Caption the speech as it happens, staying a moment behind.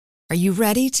Are you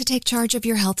ready to take charge of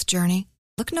your health journey?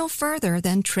 Look no further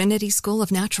than Trinity School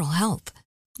of Natural Health.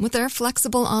 With their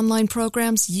flexible online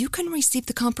programs, you can receive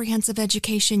the comprehensive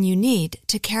education you need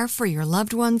to care for your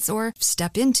loved ones or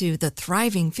step into the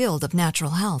thriving field of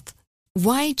natural health.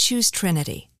 Why choose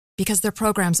Trinity? Because their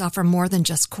programs offer more than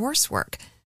just coursework.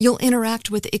 You'll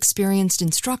interact with experienced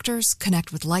instructors,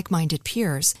 connect with like-minded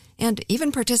peers, and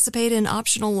even participate in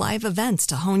optional live events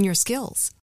to hone your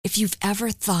skills. If you've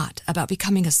ever thought about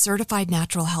becoming a certified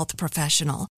natural health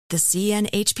professional, the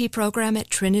CNHP program at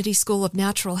Trinity School of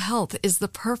Natural Health is the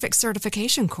perfect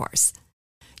certification course.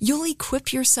 You'll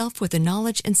equip yourself with the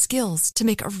knowledge and skills to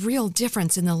make a real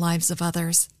difference in the lives of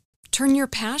others. Turn your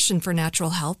passion for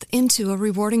natural health into a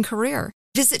rewarding career.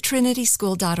 Visit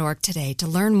trinityschool.org today to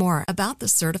learn more about the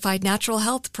Certified Natural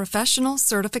Health Professional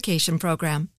Certification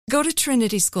Program. Go to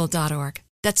trinityschool.org.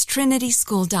 That's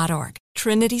trinityschool.org.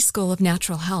 Trinity School of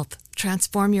Natural Health.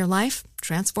 Transform your life,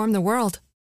 transform the world.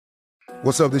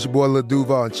 What's up, this your boy Lil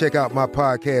Duval, and check out my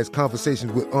podcast,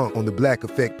 Conversations with Unc, on the Black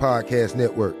Effect Podcast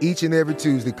Network. Each and every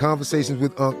Tuesday, Conversations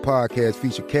with Unc podcast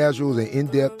feature casual and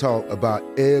in-depth talk about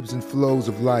ebbs and flows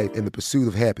of life and the pursuit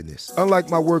of happiness. Unlike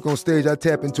my work on stage, I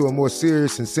tap into a more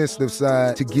serious and sensitive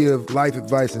side to give life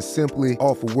advice and simply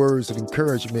offer words of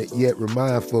encouragement, yet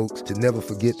remind folks to never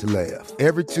forget to laugh.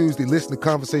 Every Tuesday, listen to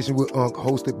Conversation with Unc,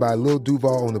 hosted by Lil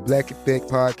Duval on the Black Effect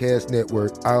Podcast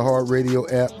Network, iHeartRadio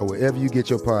app, or wherever you get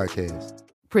your podcasts.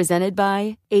 Presented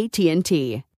by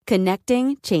AT&T.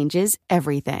 Connecting changes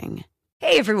everything.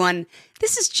 Hey everyone,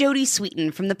 this is Jodie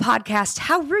Sweetin from the podcast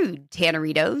How Rude,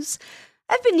 Tanneritos.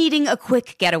 I've been needing a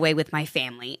quick getaway with my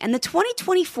family, and the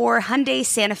 2024 Hyundai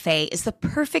Santa Fe is the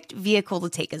perfect vehicle to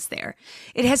take us there.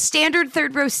 It has standard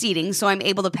third-row seating, so I'm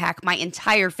able to pack my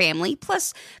entire family,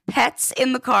 plus pets,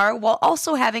 in the car, while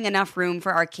also having enough room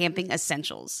for our camping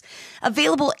essentials.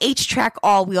 Available H-Track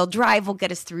all-wheel drive will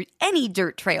get us through any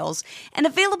dirt trails, and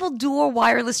available dual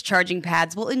wireless charging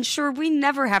pads will ensure we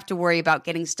never have to worry about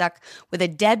getting stuck with a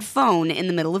dead phone in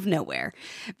the middle of nowhere.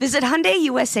 Visit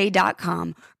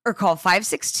HyundaiUSA.com or call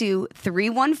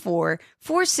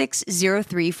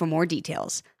 562-314-4603 for more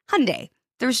details. Hyundai,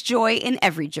 there's joy in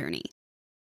every journey.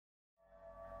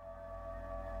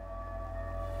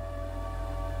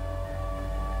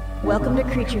 Welcome to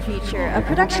Creature Feature, a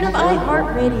production of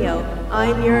iHeartRadio.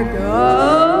 I'm your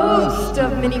ghost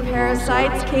of mini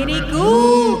parasites, Katie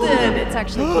Golden. It's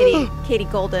actually Katie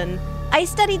Golden. I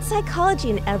studied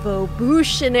psychology and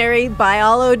evolutionary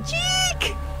biology.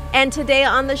 And today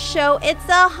on the show, it's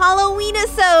a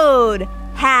Halloween-isode.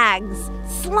 Hags,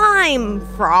 slime,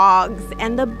 frogs,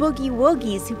 and the boogie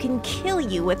woogies who can kill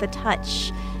you with a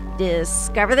touch.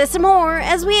 Discover this and more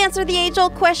as we answer the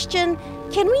age-old question,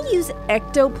 can we use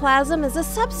ectoplasm as a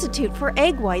substitute for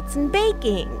egg whites in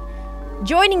baking?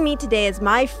 Joining me today is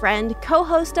my friend,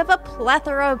 co-host of a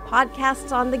plethora of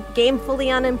podcasts on the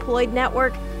Gamefully Unemployed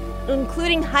Network,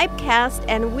 including Hypecast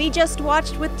and We Just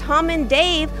Watched with Tom and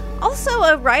Dave, also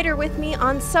a writer with me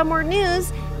on Somewhere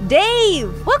News,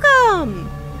 Dave. Welcome.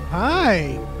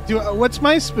 Hi. What's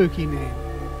my spooky name?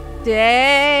 Dave.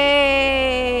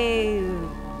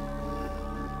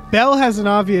 Belle has an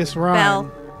obvious rhyme.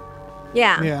 Belle.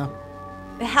 Yeah. Yeah.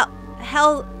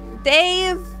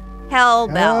 Dave. Bell.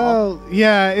 Oh,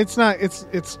 yeah. It's not. It's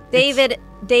David.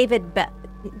 David Bell.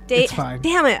 It's fine.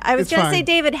 Damn it! I was It's gonna fine. say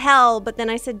David Hell, but then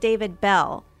I said David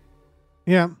Bell.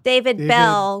 Yeah. David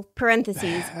Bell.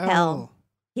 Parentheses. Hell. Hell.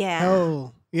 Yeah.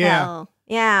 Hell. Yeah. Hell.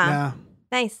 Yeah. Yeah.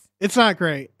 Nice. It's not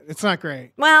great. It's not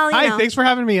great. Well, you Hi. know. Thanks for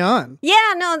having me on.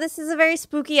 Yeah, no, this is a very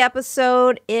spooky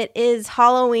episode. It is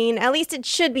Halloween. At least it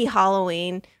should be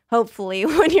Halloween, hopefully,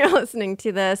 when you're listening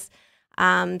to this.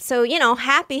 So,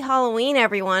 happy Halloween,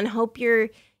 everyone. Hope you're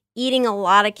eating a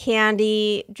lot of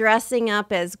candy, dressing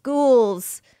up as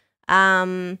ghouls,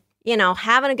 having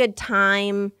a good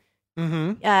time.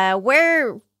 Mm-hmm.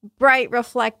 Wear bright,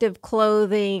 reflective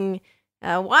clothing.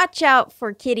 Watch out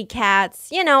for kitty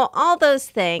cats. All those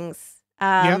things.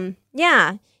 Yep.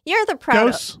 Yeah, you're the proud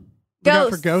Ghosts. Look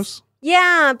out for ghosts.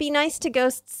 Yeah, be nice to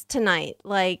ghosts tonight.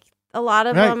 Like, a lot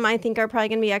of Right. them, I think, are probably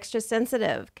going to be extra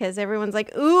sensitive because everyone's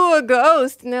like, ooh, a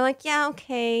ghost. And they're like, yeah,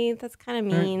 okay, that's kind of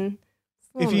mean. It's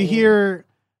a If little you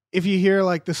mean. hear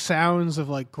like the sounds of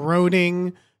like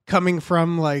groaning coming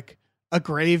from like a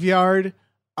graveyard,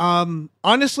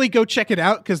 honestly, go check it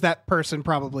out because that person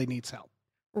probably needs help.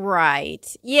 Right.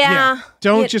 Yeah.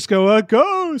 Don't just go a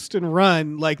ghost and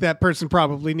run. Like that person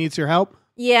probably needs your help.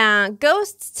 Yeah.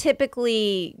 Ghosts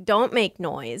typically don't make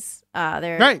noise.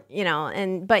 They're, Right.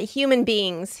 but human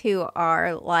beings who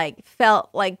are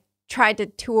tried to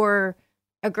tour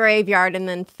a graveyard and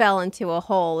then fell into a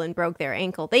hole and broke their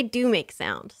ankle. They do make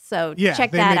sound. So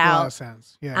check they that make out. a lot of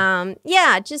sounds.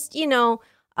 Yeah. Just, enjoy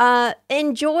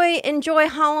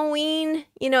Halloween.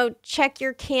 Check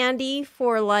your candy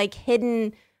for like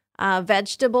hidden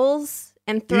vegetables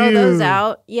and throw those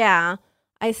out. Yeah.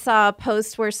 I saw a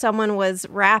post where someone was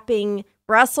wrapping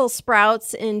Brussels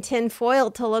sprouts in tin foil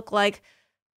to look like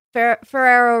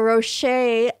Ferrero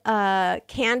Rocher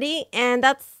candy, and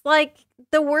that's like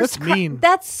the worst. That's mean.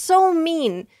 That's so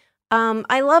mean.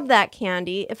 I love that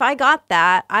candy. If I got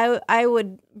that, I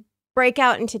would break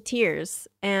out into tears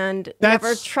and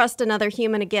never trust another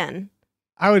human again.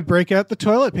 I would break out the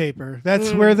toilet paper.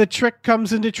 That's where the trick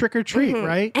comes into trick or treat,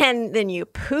 right? And then you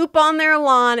poop on their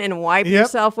lawn and wipe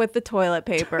yourself with the toilet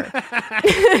paper.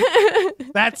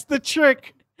 That's the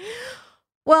trick.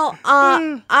 Well,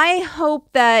 I hope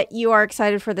that you are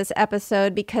excited for this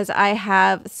episode because I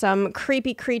have some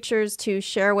creepy creatures to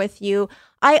share with you.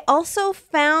 I also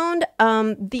found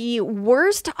the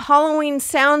worst Halloween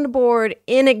soundboard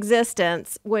in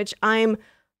existence, which I'm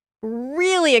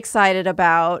really excited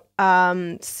about.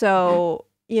 So,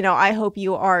 I hope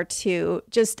you are too.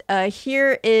 Just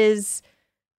here is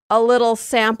a little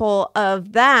sample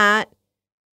of that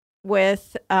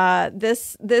with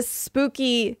this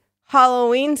spooky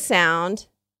Halloween sound.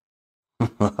 Oh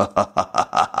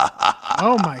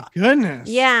my goodness.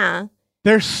 Yeah.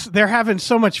 They're having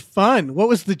so much fun. What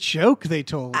was the joke they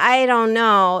told? I don't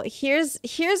know. Here's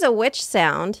a witch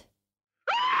sound.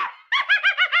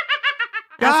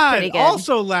 That's God, pretty good.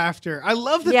 also laughter. I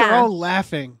love that they're all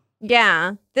laughing.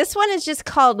 Yeah. This one is just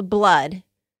called Blood.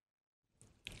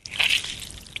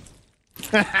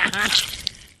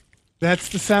 That's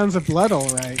the sounds of blood, all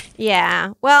right.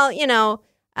 Yeah. Well,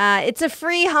 it's a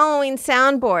free Halloween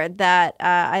soundboard that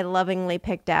I lovingly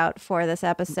picked out for this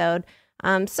episode.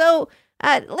 So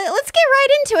let's get right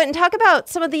into it and talk about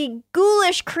some of the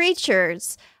ghoulish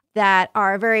creatures that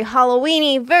are very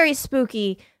Halloween-y, very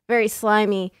spooky, very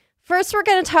slimy. First, we're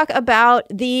going to talk about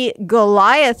the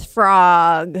Goliath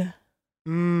frog.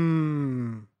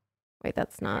 Wait,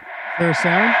 that's not. Is there a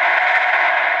sound?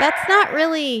 That's not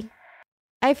really.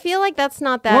 I feel like that's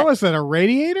not that. What was that, a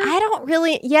radiator? I don't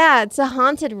really. Yeah, it's a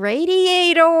haunted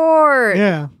radiator.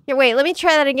 Yeah. Here, wait, let me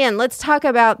try that again. Let's talk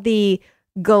about the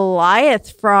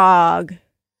Goliath frog.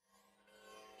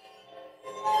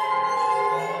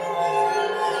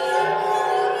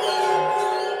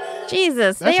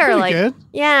 Jesus, That's they are like, good.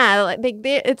 Yeah, like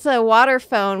it's a water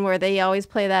phone where they always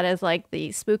play that as like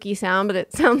the spooky sound, but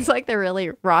it sounds like they're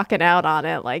really rocking out on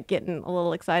it, like getting a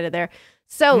little excited there.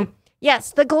 So,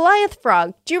 yes, the Goliath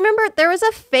frog. Do you remember there was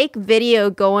a fake video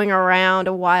going around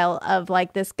a while of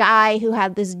like this guy who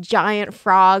had this giant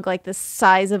frog, like the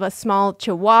size of a small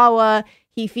chihuahua.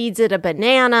 He feeds it a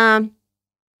banana,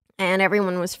 and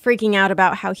everyone was freaking out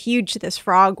about how huge this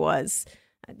frog was.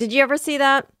 Did you ever see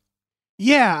that?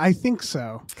 Yeah, I think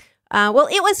so. Well,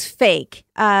 it was fake.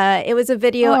 It was a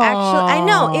video, actually. I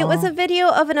know, it was a video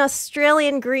of an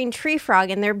Australian green tree frog,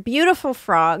 and they're beautiful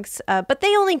frogs, but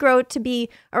they only grow to be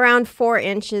around 4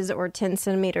 inches or 10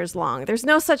 centimeters long. There's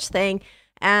no such thing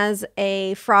as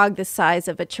a frog the size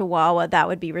of a chihuahua. That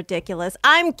would be ridiculous.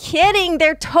 I'm kidding.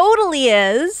 There totally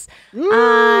is.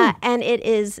 And it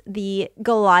is the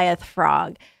Goliath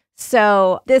frog.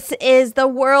 So this is the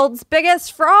world's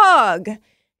biggest frog.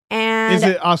 And is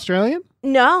it Australian?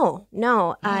 No.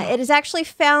 It is actually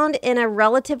found in a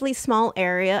relatively small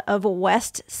area of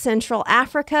West Central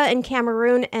Africa and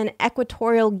Cameroon and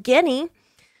Equatorial Guinea.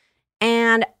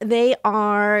 And they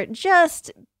are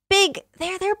just big.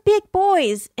 They're big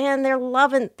boys, and they're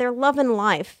loving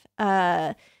life.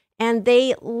 And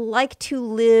they like to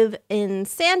live in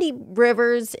sandy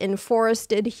rivers, in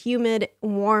forested, humid,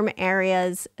 warm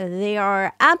areas. They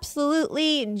are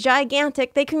absolutely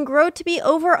gigantic. They can grow to be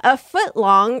over a foot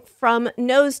long from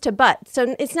nose to butt.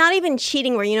 So it's not even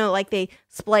cheating where, like they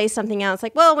splay something out. It's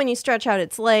like, well, when you stretch out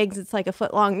its legs, it's like a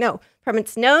foot long. No, from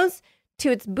its nose to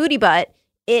its booty butt,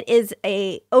 it is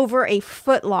over a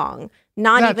foot long,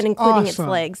 not That's even including awesome.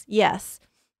 its legs. Yes.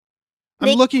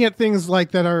 I'm looking at things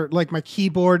like that are like my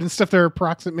keyboard and stuff that are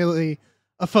approximately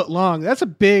a foot long. That's a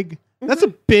big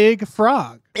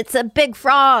frog. It's a big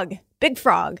frog. Big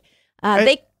frog.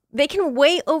 They can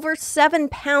weigh over 7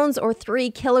 pounds or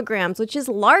 3 kilograms, which is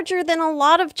larger than a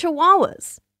lot of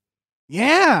chihuahuas.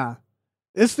 Yeah.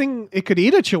 This thing, it could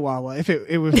eat a chihuahua if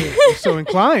it was so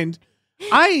inclined.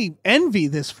 I envy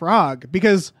this frog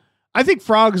because I think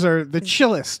frogs are the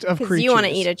chillest of creatures. Because you want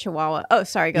to eat a chihuahua. Oh,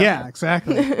 sorry. Go Yeah, ahead.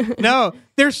 exactly. No,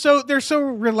 they're so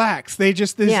relaxed.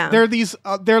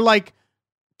 They're like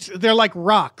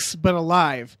rocks but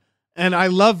alive. and I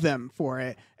love them for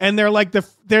it. And they're like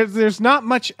there's not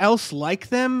much else like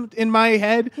them in my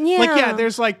head. Yeah.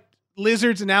 There's like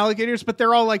lizards and alligators, but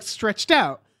they're all like stretched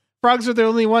out. Frogs are the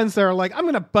only ones that are like, I'm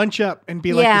gonna bunch up and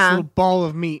be like this little ball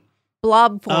of meat.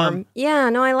 Blob form.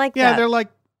 No, I like that. Yeah, they're like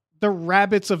the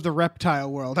rabbits of the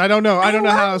reptile world. I don't know. I don't know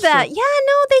how else that. to... Yeah,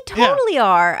 no, they totally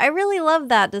are. I really love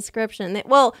that description.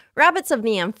 Well, rabbits of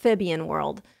the amphibian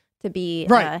world, to be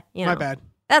right. My bad.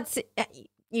 That's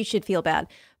you should feel bad,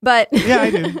 but yeah,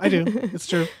 I do. It's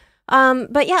true.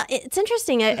 But yeah, it's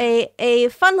interesting. A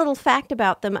fun little fact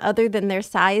about them, other than their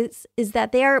size, is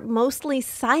that they are mostly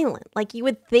silent. Like you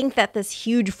would think that this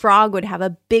huge frog would have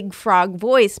a big frog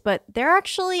voice, but they're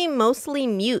actually mostly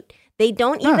mute. They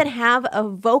don't even have a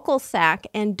vocal sac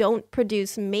and don't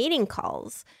produce mating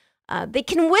calls. They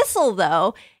can whistle,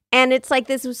 though, and it's like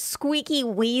this squeaky,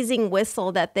 wheezing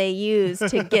whistle that they use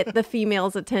to get the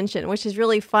female's attention, which is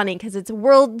really funny because it's the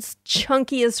world's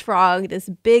chunkiest frog, this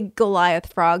big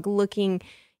Goliath frog looking,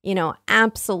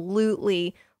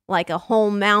 absolutely like a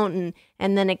whole mountain,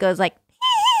 and then it goes like...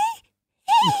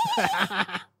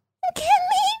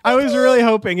 I was really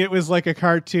hoping it was like a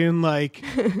cartoon, like...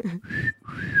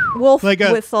 wolf like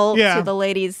whistle to the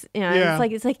ladies. It's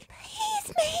like please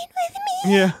mate with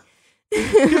me. Yeah.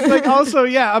 Because like also,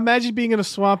 imagine being in a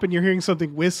swamp and you're hearing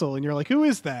something whistle and you're like, who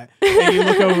is that? And you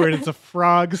look over and it's a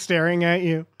frog staring at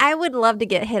you. I would love to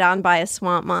get hit on by a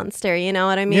swamp monster, you know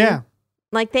what I mean? Yeah.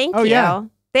 Like, thank you. Yeah.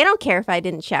 They don't care if I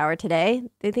didn't shower today.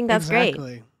 They think that's great.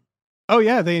 Oh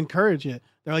yeah, they encourage it.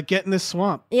 They're like, get in this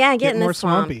swamp. Yeah, get in more this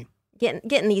swamp. swampy.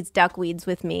 Getting these duckweeds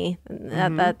with me.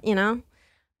 That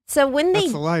So when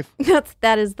That's the life.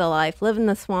 that is the life, living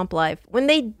the swamp life. When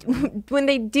they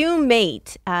do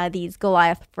mate, these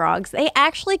Goliath frogs, they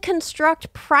actually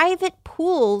construct private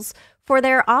pools for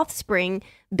their offspring,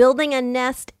 building a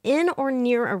nest in or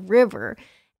near a river.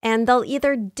 And they'll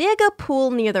either dig a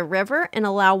pool near the river and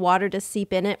allow water to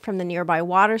seep in it from the nearby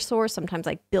water source, sometimes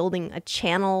like building a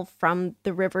channel from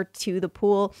the river to the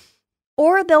pool,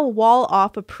 or they'll wall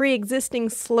off a pre-existing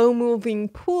slow-moving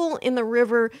pool in the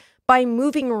river by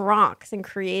moving rocks and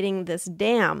creating this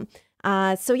dam.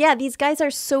 These guys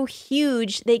are so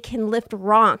huge, they can lift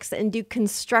rocks and do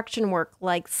construction work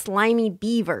like slimy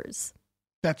beavers.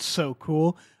 That's so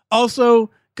cool.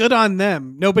 Also, good on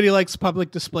them. Nobody likes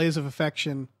public displays of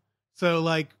affection. So,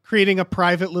 like, creating a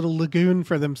private little lagoon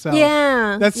for themselves.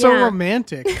 Yeah. That's so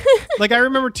romantic. Like, I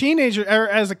remember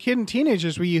as a kid and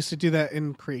teenagers, we used to do that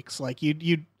in creeks. Like,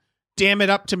 you'd dam it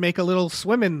up to make a little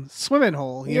swimming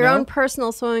hole. Your own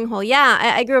personal swimming hole. Yeah,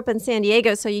 I grew up in San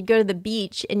Diego, so you'd go to the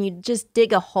beach and you'd just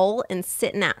dig a hole and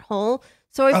sit in that hole.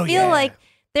 So I feel like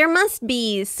there must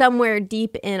be somewhere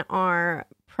deep in our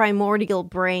primordial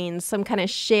brains some kind of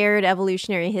shared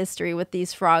evolutionary history with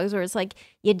these frogs where it's like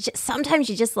sometimes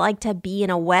you just like to be in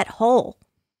a wet hole.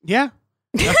 Yeah,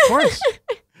 of course.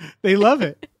 They love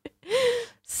it.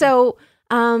 So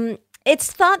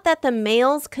it's thought that the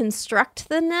males construct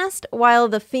the nest while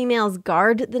the females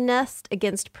guard the nest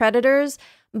against predators,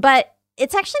 but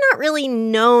it's actually not really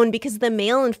known because the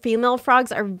male and female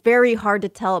frogs are very hard to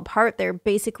tell apart. They're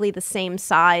basically the same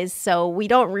size, so we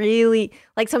don't really,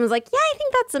 like someone's like, yeah, I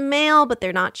think that's a male, but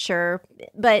they're not sure.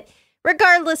 But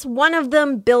regardless, one of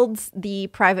them builds the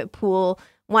private pool,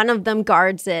 one of them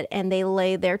guards it, and they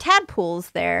lay their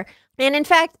tadpoles there. And in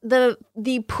fact, the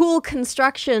pool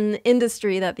construction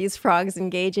industry that these frogs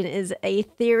engage in is a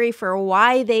theory for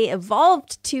why they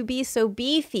evolved to be so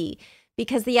beefy.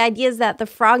 Because the idea is that the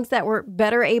frogs that were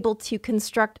better able to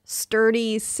construct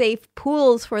sturdy, safe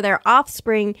pools for their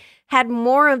offspring had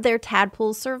more of their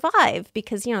tadpoles survive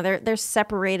because, they're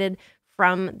separated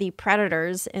from the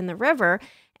predators in the river.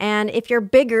 And if you're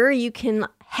bigger, you can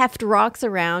heft rocks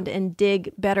around and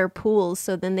dig better pools.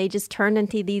 So then they just turned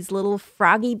into these little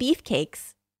froggy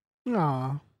beefcakes.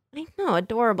 Aw. I know,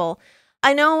 adorable.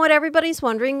 I know what everybody's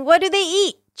wondering. What do they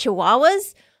eat?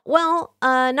 Chihuahuas? Well,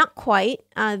 not quite.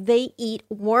 They eat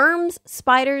worms,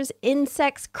 spiders,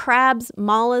 insects, crabs,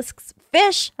 mollusks,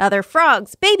 fish, other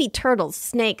frogs, baby turtles,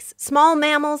 snakes, small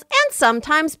mammals, and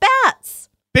sometimes bats.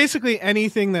 Basically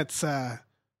anything that's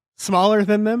smaller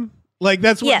than them. Like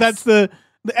that's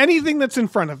anything that's in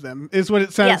front of them is what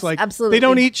it sounds like. Absolutely. They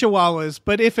don't eat chihuahuas,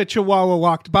 but if a chihuahua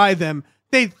walked by them,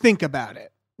 they'd think about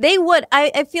it. They would.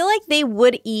 I feel like they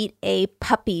would eat a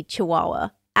puppy chihuahua.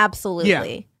 Absolutely.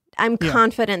 Yeah. I'm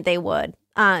confident they would.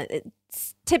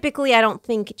 Typically, I don't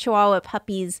think Chihuahua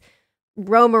puppies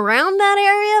roam around that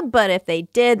area, but if they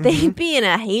did, they'd be in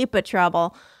a heap of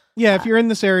trouble. Yeah, if you're in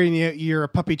this area and you're a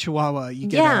puppy Chihuahua, you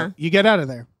get out of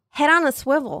there. Head on a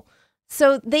swivel.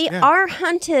 So they are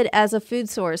hunted as a food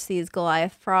source, these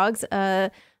Goliath frogs.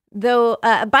 though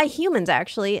by humans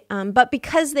actually. But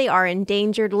because they are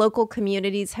endangered, local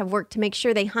communities have worked to make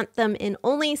sure they hunt them in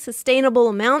only sustainable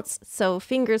amounts. So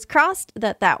fingers crossed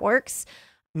that works.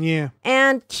 Yeah.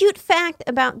 And cute fact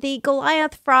about the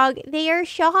Goliath frog, they are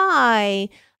shy.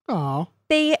 Oh.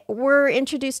 They were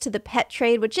introduced to the pet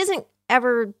trade, which isn't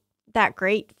ever that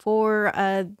great for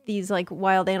these like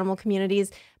wild animal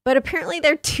communities. But apparently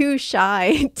they're too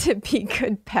shy to be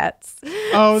good pets.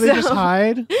 Oh, they just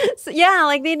hide? So, yeah,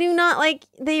 like they do not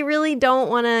they really don't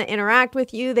want to interact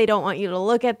with you. They don't want you to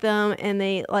look at them, and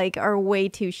they like are way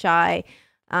too shy.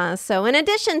 So in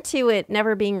addition to it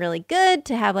never being really good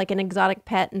to have like an exotic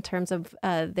pet in terms of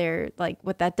their like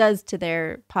what that does to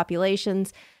their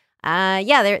populations,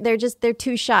 they're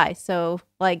too shy. So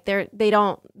like they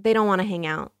don't want to hang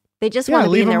out. They just want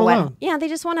to be in their wet. Yeah, they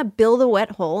just want to build a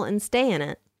wet hole and stay in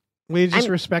it. We just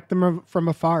respect them from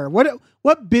afar.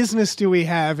 What business do we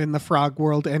have in the frog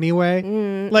world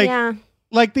anyway?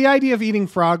 Like the idea of eating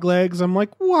frog legs. I'm like,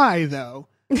 why though?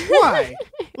 Why?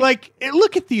 Like,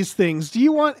 look at these things. Do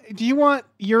you want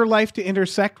your life to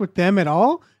intersect with them at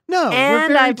all? No, and we're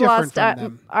very I've different lost from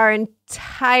them. our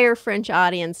entire French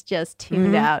audience just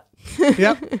tuned out.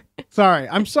 Yep.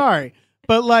 I'm sorry.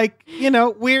 But like,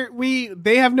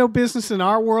 they have no business in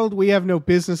our world. We have no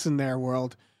business in their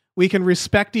world. We can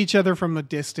respect each other from a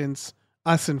distance,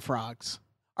 us and frogs.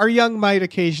 Our young might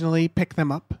occasionally pick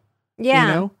them up.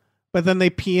 Yeah. But then they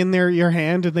pee in your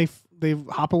hand and they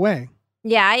hop away.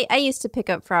 Yeah, I used to pick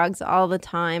up frogs all the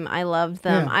time. I loved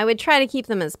them. Yeah. I would try to keep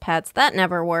them as pets. That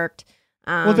never worked.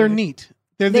 Well, they're neat.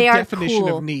 They're the definition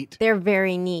of neat. They're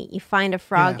very neat. You find a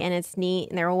frog and it's neat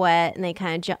and they're wet and they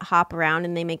kind of hop around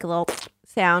and they make a little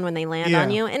sound when they land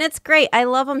on you. And it's great. I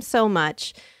love them so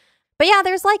much. But yeah,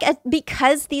 there's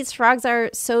because these frogs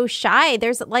are so shy,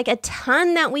 there's like a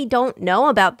ton that we don't know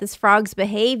about this frog's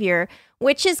behavior,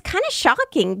 which is kind of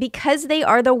shocking because they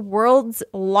are the world's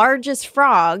largest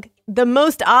frog, the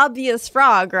most obvious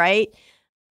frog, right?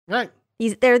 Right.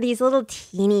 They're these little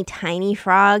teeny tiny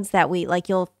frogs that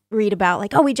you'll read about,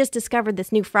 like, oh, we just discovered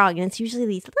this new frog. And it's usually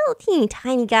these little teeny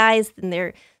tiny guys, and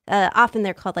they're often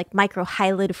they're called like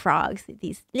microhylid frogs,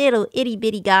 these little itty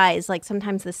bitty guys, like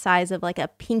sometimes the size of like a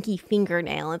pinky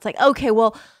fingernail. It's like, okay,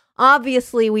 well,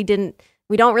 obviously we don't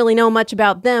really know much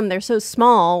about them. They're so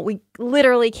small. We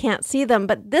literally can't see them.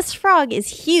 But this frog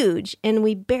is huge and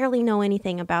we barely know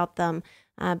anything about them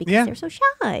because they're so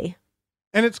shy.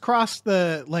 And it's crossed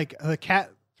the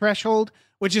cat threshold,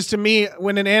 which is to me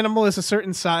when an animal is a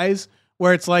certain size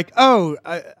where it's like, oh,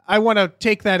 I want to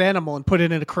take that animal and put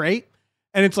it in a crate.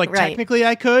 And it's like, technically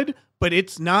I could, but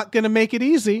it's not going to make it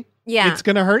easy. Yeah. It's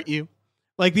going to hurt you.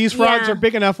 Like these frogs are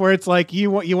big enough where it's like, you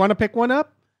want to pick one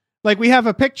up? Like we have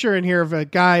a picture in here of a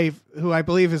guy who I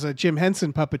believe is a Jim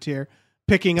Henson puppeteer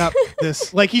picking up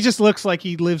this, like he just looks like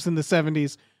he lives in the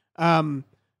 70s,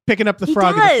 picking up the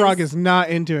frog. And the frog is not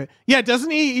into it. Yeah,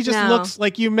 doesn't he? He just looks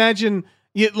like you imagine,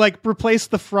 you like replace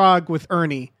the frog with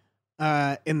Ernie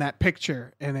in that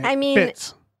picture and it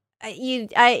fits.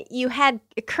 You had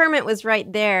Kermit was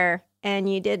right there and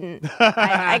you didn't.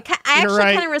 I actually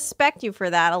kind of respect you for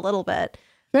that a little bit.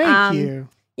 Thank you.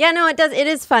 Yeah, no, it does. It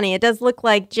is funny. It does look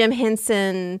like Jim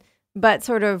Henson, but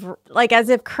sort of like as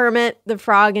if Kermit the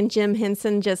Frog and Jim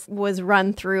Henson just was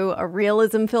run through a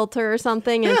realism filter or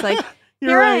something. And it's like,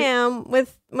 here I am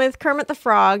with Kermit the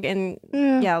Frog, and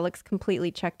it looks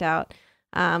completely checked out.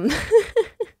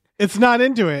 It's not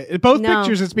into it. Both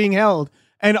pictures it's being held.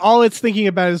 And all it's thinking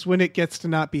about is when it gets to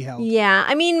not be held. Yeah.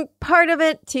 I mean, part of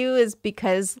it, too, is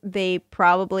because they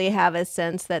probably have a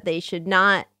sense that they should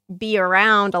not be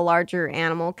around a larger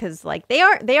animal because, like, they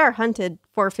are hunted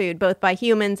for food, both by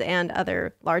humans and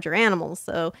other larger animals.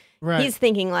 So he's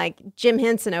thinking, like, Jim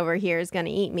Henson over here is going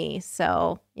to eat me.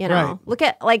 So, look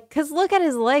at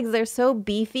his legs. They're so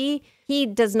beefy. He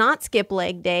does not skip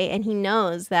leg day, and he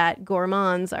knows that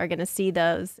gourmands are going to see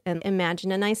those and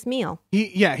imagine a nice meal.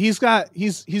 He's got like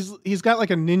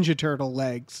a Ninja Turtle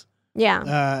legs.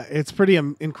 Yeah. It's pretty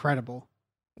incredible.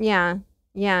 Yeah.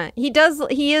 Yeah.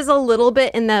 He is a little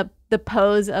bit in the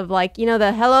pose of like,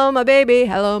 the hello, my baby.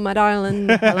 Hello, my darling.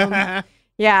 Hello, my...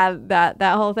 Yeah. That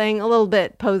whole thing. A little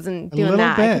bit posing, doing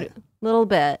that. A little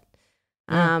bit.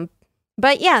 Yeah.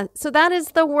 But yeah, so that is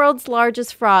the world's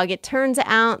largest frog. It turns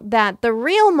out that the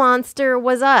real monster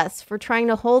was us for trying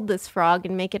to hold this frog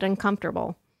and make it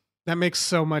uncomfortable. That makes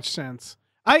so much sense.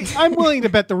 I'm willing to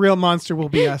bet the real monster will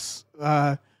be us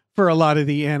for a lot of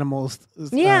the animals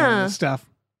stuff.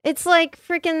 It's like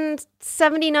freaking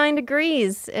 79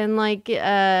 degrees in like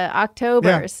October.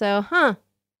 Yeah. So,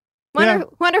 wonder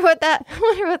what that's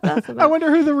about. I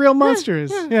wonder who the real monster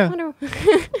is. Wonder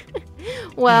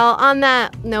Well, on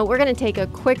that note, we're going to take a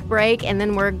quick break, and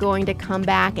then we're going to come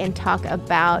back and talk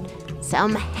about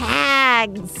some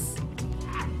hags.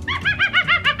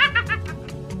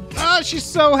 Oh, she's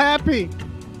so happy.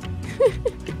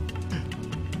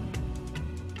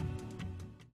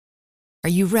 Are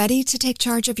you ready to take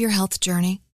charge of your health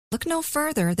journey? Look no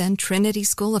further than Trinity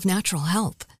School of Natural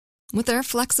Health. With their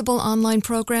flexible online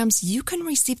programs, you can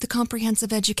receive the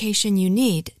comprehensive education you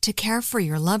need to care for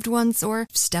your loved ones or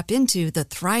step into the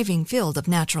thriving field of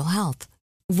natural health.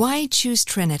 Why choose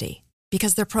Trinity?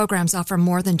 Because their programs offer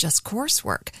more than just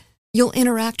coursework. You'll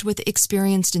interact with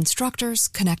experienced instructors,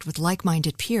 connect with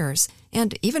like-minded peers,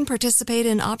 and even participate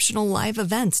in optional live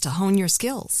events to hone your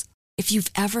skills. If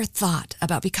you've ever thought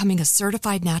about becoming a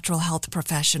certified natural health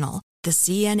professional, the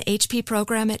CNHP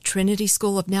program at Trinity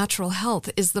School of Natural Health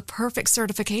is the perfect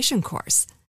certification course.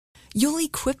 You'll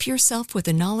equip yourself with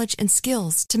the knowledge and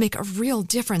skills to make a real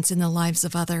difference in the lives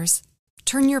of others.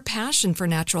 Turn your passion for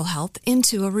natural health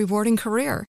into a rewarding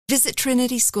career. Visit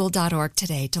trinityschool.org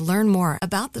today to learn more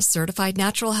about the Certified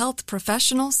Natural Health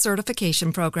Professional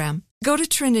Certification Program. Go to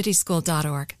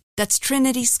trinityschool.org. That's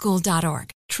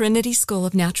trinityschool.org. Trinity School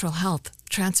of Natural Health.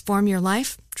 Transform your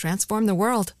life, transform the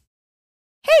world.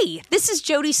 Hey, this is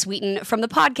Jodie Sweetin from the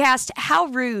podcast How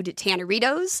Rude,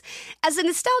 Tanneritos. As a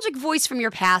nostalgic voice from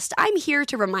your past, I'm here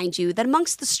to remind you that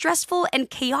amongst the stressful and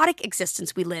chaotic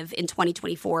existence we live in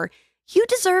 2024, you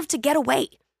deserve to get away.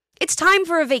 It's time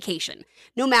for a vacation,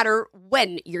 no matter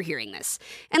when you're hearing this.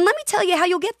 And let me tell you how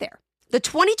you'll get there. The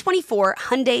 2024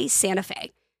 Hyundai Santa Fe.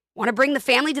 Want to bring the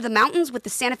family to the mountains with the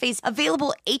Santa Fe's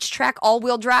available H-Track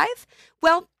all-wheel drive?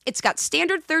 Well, it's got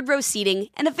standard third-row seating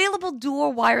and available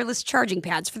dual wireless charging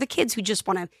pads for the kids who just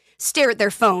want to stare at their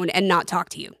phone and not talk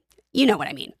to you. You know what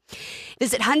I mean.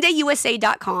 Visit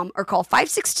HyundaiUSA.com or call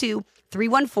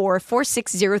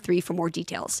 562-314-4603 for more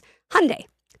details. Hyundai.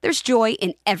 There's joy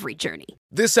in every journey.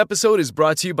 This episode is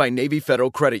brought to you by Navy Federal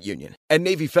Credit Union. At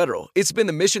Navy Federal, it's been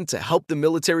the mission to help the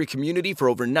military community for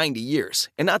over 90 years.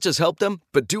 And not just help them,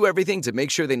 but do everything to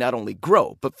make sure they not only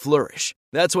grow, but flourish.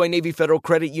 That's why Navy Federal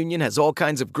Credit Union has all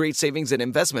kinds of great savings and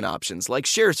investment options like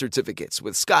share certificates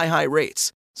with sky-high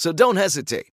rates. So don't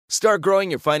hesitate. Start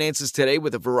growing your finances today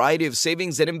with a variety of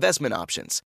savings and investment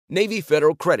options. Navy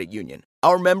Federal Credit Union.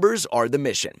 Our members are the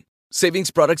mission.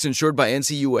 Savings products insured by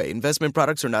NCUA. Investment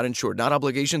products are not insured, not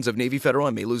obligations of Navy Federal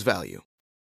and may lose value.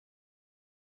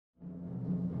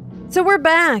 So we're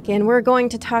back, and we're going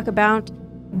to talk about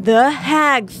the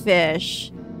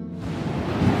hagfish.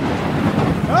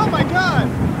 Oh my God!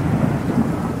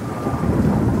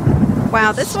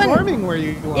 Wow, this one. Storming where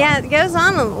you are. Yeah, it goes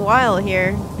on a while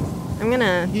here. I'm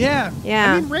gonna. Yeah.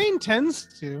 Yeah. I mean, rain tends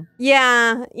to.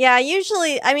 Yeah.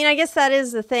 Usually, I mean, I guess that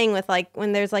is the thing with like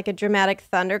when there's like a dramatic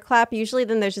thunderclap. Usually,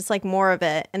 then there's just like more of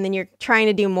it, and then you're trying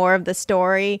to do more of the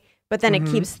story, but then it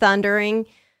keeps thundering.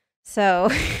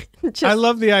 So, I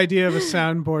love the idea of a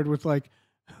soundboard with like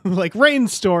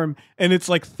rainstorm, and it's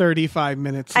like 35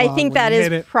 minutes long. I think that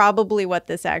is probably what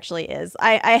this actually is.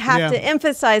 I have to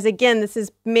emphasize again, this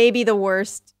is maybe the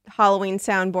worst Halloween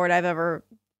soundboard I've ever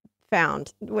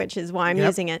found, which is why I'm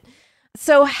using it.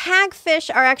 So hagfish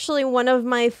are actually one of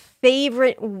my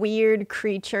favorite weird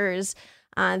creatures.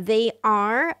 They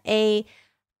are a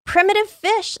primitive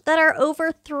fish that are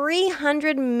over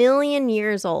 300 million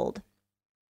years old.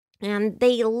 And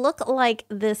they look like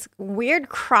this weird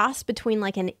cross between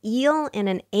like an eel and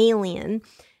an alien.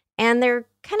 And they're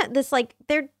kind of this like,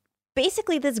 they're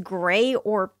basically this gray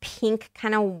or pink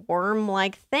kind of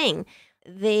worm-like thing.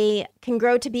 They can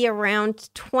grow to be around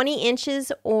 20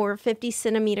 inches or 50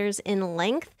 centimeters in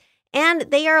length, and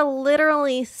they are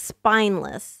literally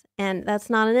spineless, and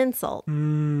that's not an insult.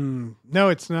 No,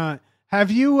 it's not. Have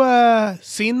you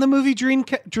seen the movie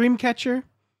Dreamcatcher?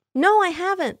 No, I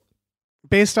haven't.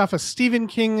 Based off a Stephen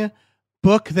King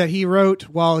book that he wrote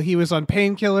while he was on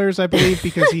painkillers, I believe,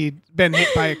 because he'd been hit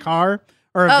by a car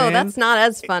or a van. Oh, that's not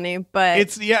as funny, but...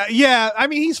 It's, yeah, I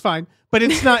mean, he's fine. But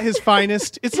it's not his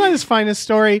finest. It's not his finest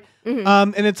story.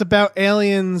 And it's about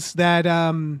aliens that,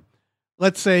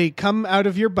 let's say, come out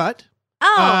of your butt.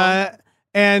 Oh.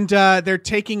 And they're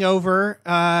taking over,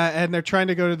 and they're trying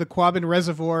to go to the Quabbin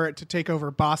Reservoir to take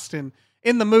over Boston.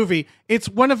 In the movie, it's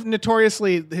one of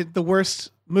notoriously the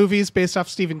worst movies based off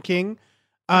Stephen King.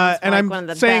 And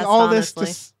I'm saying all this to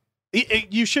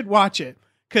you should watch it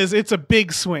because it's a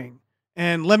big swing.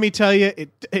 And let me tell you,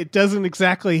 it doesn't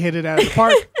exactly hit it out of the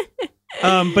park.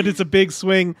 But it's a big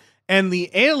swing, and the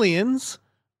aliens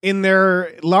in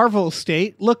their larval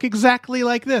state look exactly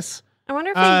like this. I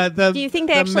wonder if do you think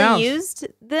they actually used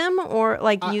them or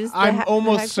like used? I'm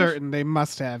almost certain they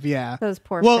must have. Yeah, those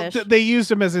poor fish. Well, they used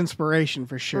them as inspiration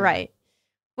for sure. Right.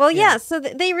 Well, yeah. So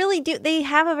they really do. They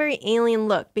have a very alien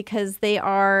look because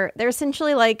they're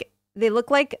essentially like, they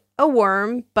look like a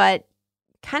worm, but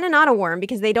kind of not a worm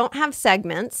because they don't have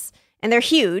segments and they're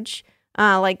huge. They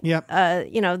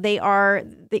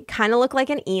kind of look like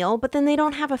an eel, but then they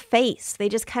don't have a face. They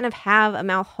just kind of have a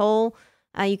mouth hole.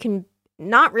 You can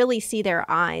not really see their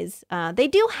eyes. They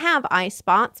do have eye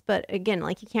spots, but again,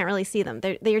 like you can't really see them.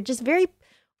 They're just very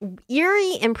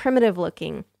eerie and primitive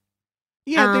looking.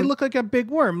 Yeah, they look like a big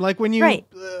worm. Like when a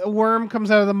worm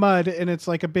comes out of the mud and it's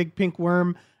like a big pink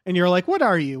worm and you're like, what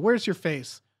are you? Where's your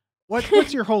face?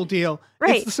 What's your whole deal?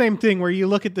 Right. It's the same thing where you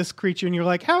look at this creature and you're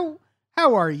like, how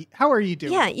are you? How are you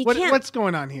doing? Yeah, what's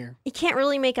going on here? You can't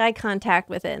really make eye contact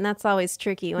with it, and that's always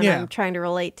tricky when I'm trying to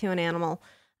relate to an animal.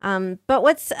 But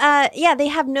they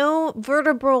have no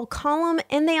vertebral column,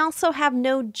 and they also have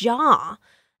no jaw.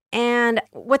 And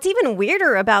what's even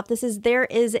weirder about this is there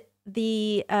is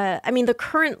the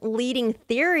current leading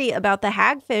theory about the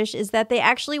hagfish is that they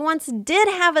actually once did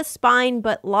have a spine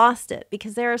but lost it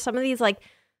because there are some of these like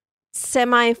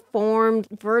semi-formed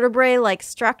vertebrae like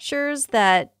structures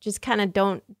that just kind of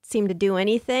don't seem to do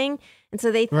anything. And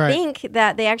so they think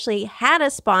that they actually had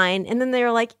a spine and then they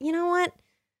were like, you know what?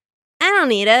 I don't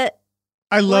need it.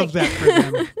 I love that for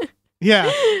them.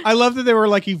 Yeah. I love that they were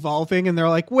like evolving and they're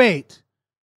like, wait,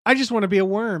 I just want to be a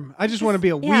worm. I just want to be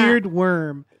a weird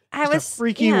worm. A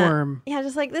freaky worm. Yeah,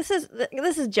 just like this is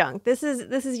junk. This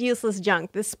is useless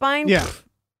junk. This spine. Yeah.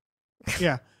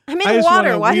 Yeah. I'm in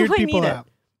water. Why do I need it? Out.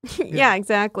 Yeah,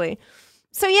 exactly.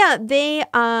 So yeah, they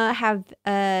have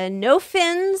no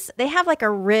fins. They have like a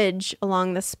ridge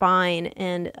along the spine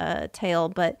and tail,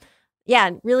 but yeah,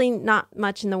 really not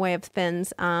much in the way of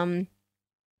fins. And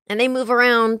they move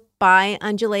around by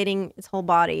undulating its whole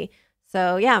body.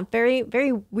 So yeah, very,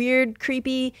 very weird,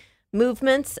 creepy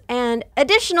movements. And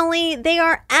additionally, they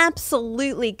are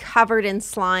absolutely covered in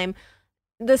slime.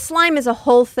 The slime is a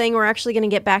whole thing. We're actually going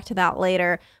to get back to that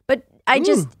later. But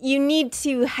you need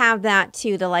to have that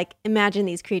too to like imagine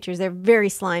these creatures. They're very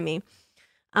slimy.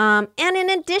 And in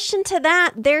addition to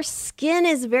that, their skin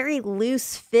is very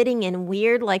loose fitting and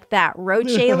weird, like that roach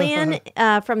alien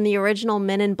from the original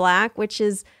Men in Black, which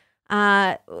is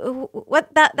what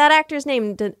that actor's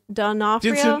name,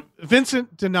 D'Onofrio?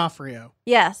 Vincent D'Onofrio.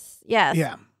 Yes.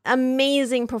 Yeah.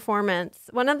 Amazing performance.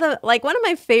 One of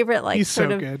my favorite he's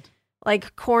so good.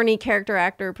 Like corny character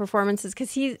actor performances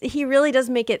because he really does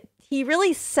make it. He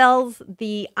really sells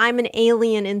the I'm an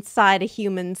alien inside a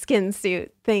human skin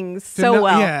suit things so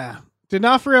well. Yeah.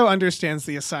 D'Onofrio understands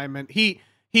the assignment. He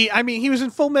was in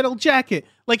Full Metal Jacket.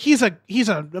 Like he's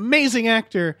an amazing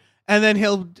actor. And then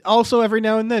he'll also every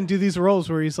now and then do these roles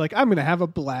where he's like, I'm going to have a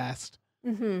blast.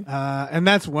 Mm-hmm. And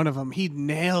that's one of them. He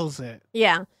nails it.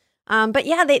 Yeah. But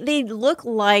yeah, they look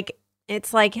like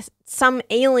it's like some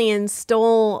alien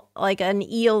stole like an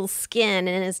eel's skin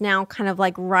and is now kind of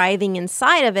like writhing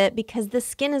inside of it because the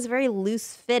skin is very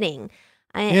loose fitting.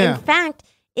 In fact,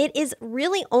 it is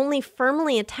really only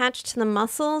firmly attached to the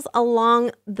muscles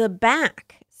along the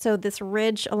back. So this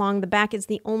ridge along the back is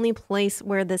the only place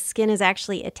where the skin is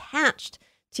actually attached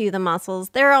to the muscles.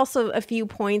 There are also a few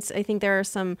points. I think there are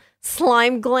some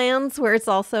slime glands where it's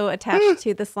also attached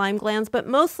to the slime glands, but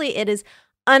mostly it is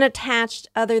unattached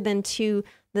other than to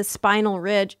the spinal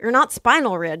ridge. Or not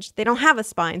spinal ridge. They don't have a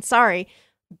spine. Sorry.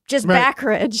 Just back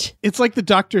ridge. It's like the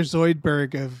Dr.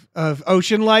 Zoidberg of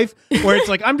ocean life, where it's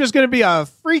like, I'm just going to be a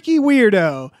freaky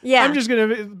weirdo. Yeah. I'm just going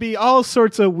to be all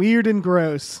sorts of weird and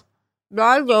gross.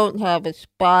 I don't have a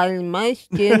spine. My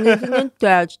skin isn't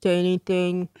attached to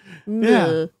anything.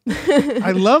 Yeah.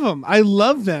 I love them. I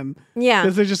love them. Yeah.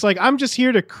 Because they're just like, I'm just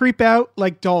here to creep out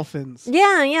like dolphins.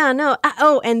 Yeah, no.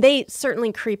 And they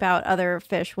certainly creep out other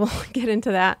fish. We'll get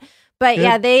into that. But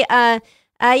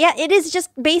it is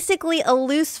just basically a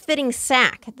loose fitting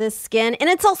sack, this skin. And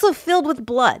it's also filled with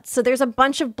blood. So there's a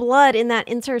bunch of blood in that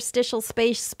interstitial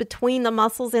space between the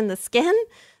muscles and the skin.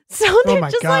 So they're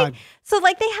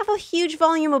they have a huge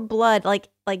volume of blood, like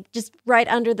just right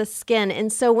under the skin.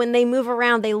 And so when they move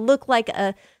around, they look like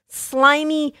a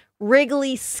slimy,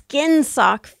 wriggly skin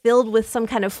sock filled with some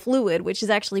kind of fluid, which is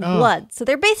actually blood. So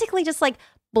they're basically just like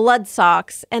blood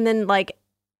socks. And then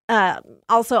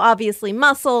also obviously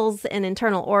muscles and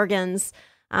internal organs,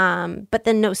 but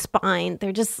then no spine.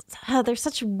 They're just, they're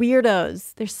such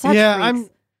weirdos. They're such freaks.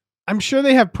 I'm sure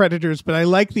they have predators, but I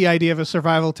like the idea of a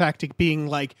survival tactic being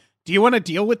like, do you want to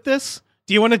deal with this?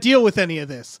 Do you want to deal with any of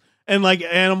this? And like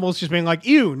animals just being like,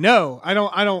 ew, no, I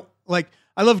don't like,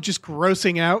 I love just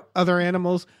grossing out other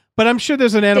animals, but I'm sure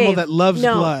there's an animal that loves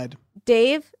blood.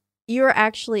 Dave, you're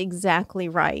actually exactly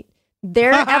right.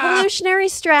 Their evolutionary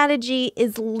strategy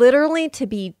is literally to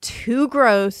be too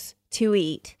gross to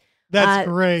eat. That's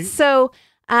great. So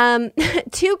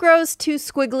too gross, too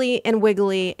squiggly and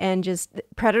wiggly, and just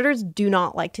predators do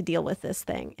not like to deal with this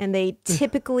thing, and they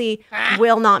typically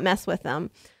will not mess with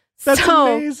them. That's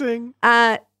amazing.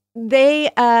 That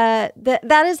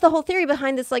is the whole theory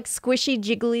behind this like squishy,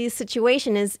 jiggly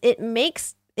situation. Is it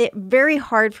makes it very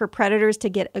hard for predators to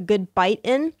get a good bite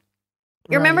in.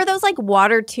 You remember those like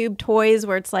water tube toys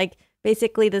where it's like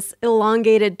basically this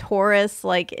elongated torus,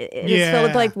 like it is filled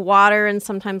with like water and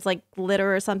sometimes like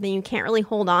glitter or something. You can't really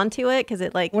hold on to it because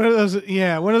it like one of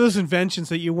those inventions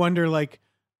that you wonder like,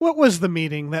 what was the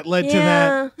meeting that led to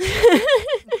that?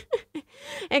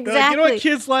 Exactly. Like, you know what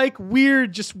kids like?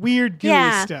 Weird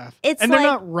gooey stuff. It's and like, they're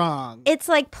not wrong. It's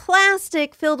like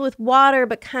plastic filled with water,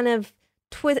 but kind of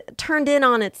turned in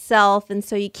on itself, and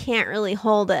so you can't really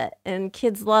hold it. And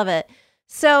kids love it.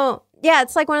 So yeah,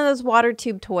 it's like one of those water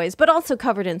tube toys, but also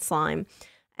covered in slime.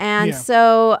 And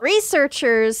so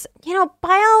researchers,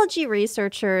 biology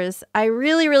researchers, I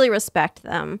really, really respect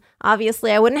them.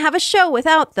 Obviously, I wouldn't have a show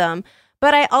without them.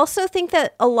 But I also think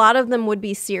that a lot of them would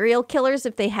be serial killers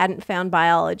if they hadn't found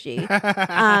biology.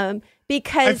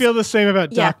 Because I feel the same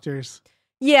about doctors.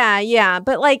 Yeah.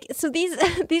 But like, so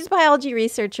these biology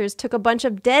researchers took a bunch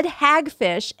of dead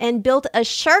hagfish and built a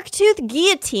shark tooth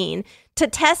guillotine to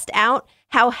test out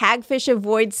how hagfish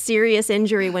avoid serious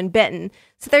injury when bitten.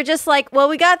 So they're just like, well,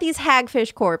 we got these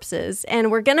hagfish corpses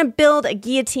and we're going to build a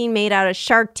guillotine made out of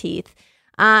shark teeth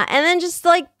and then just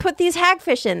like put these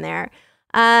hagfish in there.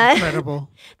 Incredible.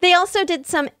 They also did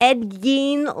some Ed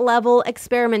Gein level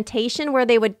experimentation where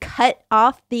they would cut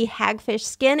off the hagfish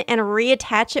skin and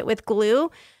reattach it with glue.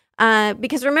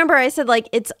 Because remember I said like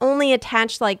it's only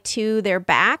attached like to their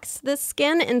backs, this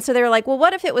skin. And so they were like, well,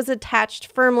 what if it was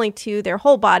attached firmly to their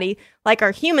whole body like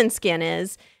our human skin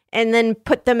is, and then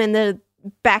put them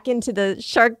back into the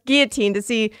shark guillotine to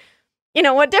see,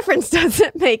 what difference does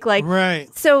it make? Like,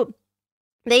 right. So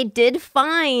they did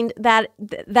find that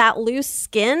that loose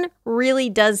skin really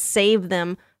does save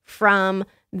them from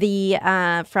the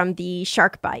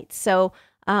shark bites. So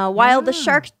while the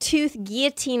shark tooth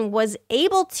guillotine was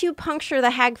able to puncture the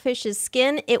hagfish's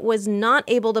skin, it was not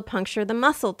able to puncture the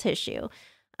muscle tissue.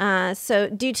 So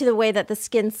due to the way that the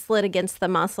skin slid against the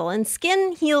muscle, and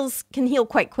skin can heal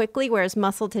quite quickly, whereas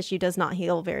muscle tissue does not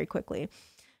heal very quickly.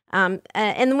 And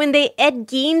when they Ed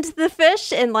Geined the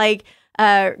fish and like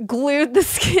glued the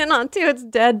skin onto its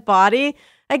dead body.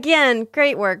 Again,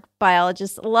 great work,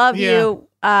 biologists. Love you.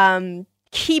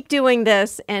 Keep doing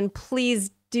this, and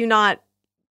please do not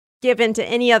give in to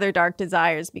any other dark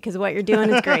desires because what you're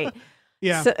doing is great.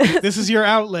 So, this is your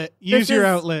outlet. Use your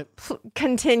outlet.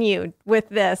 Continue with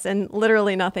this and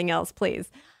literally nothing else, please.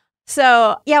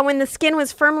 So, when the skin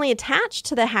was firmly attached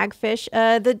to the hagfish,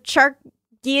 the shark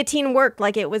guillotine worked,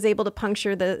 like it was able to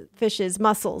puncture the fish's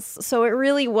muscles. So it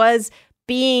really was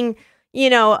being,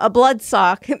 a blood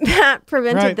sock that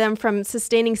prevented them from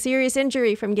sustaining serious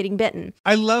injury from getting bitten.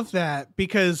 I love that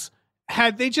because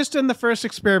had they just done the first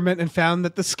experiment and found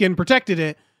that the skin protected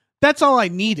it, that's all I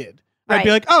needed. I'd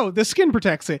be like, oh, the skin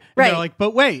protects it. And they're like,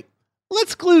 but wait,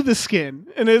 let's glue the skin.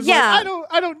 And it's like,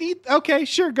 I don't need, okay,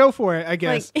 sure, go for it, I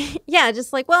guess. Like,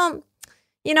 just like, well,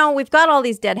 we've got all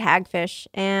these dead hagfish,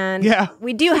 and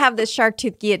we do have this shark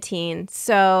tooth guillotine,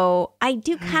 so I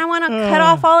do kind of want to cut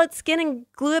off all its skin and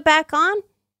glue it back on.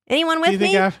 Anyone with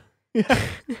me?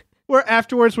 Or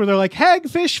afterwards where they're like,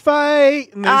 hagfish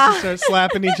fight, and they just start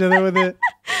slapping each other with it.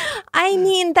 I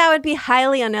mean, that would be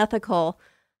highly unethical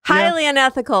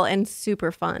and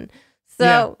super fun.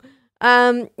 So...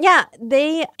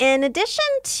 they, in addition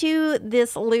to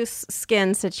this loose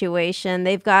skin situation,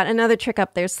 they've got another trick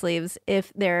up their sleeves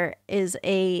if there is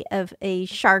a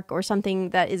shark or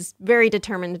something that is very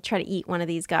determined to try to eat one of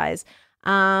these guys.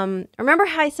 Remember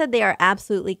how I said they are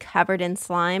absolutely covered in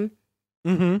slime?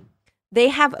 Mm-hmm. They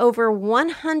have over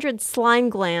 100 slime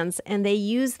glands, and they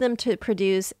use them to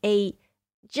produce a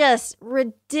just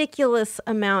ridiculous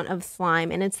amount of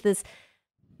slime. And it's this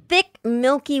thick,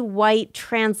 milky white,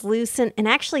 translucent, and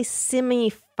actually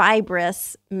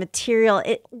semi-fibrous material.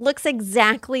 It looks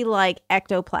exactly like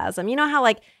ectoplasm. You know how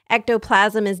like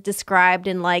ectoplasm is described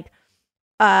in like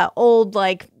old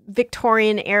like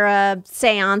Victorian era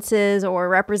seances or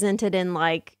represented in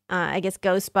like I guess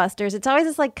Ghostbusters. It's always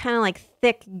this like kind of like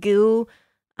thick goo.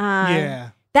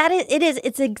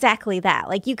 It's exactly that.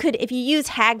 Like you could, if you use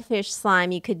hagfish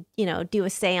slime, you could, do a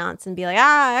seance and be like,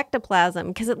 ectoplasm,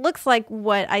 because it looks like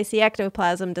what I see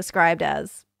ectoplasm described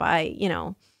as by,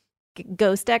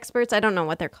 ghost experts. I don't know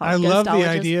what they're called. I love the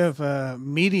idea of a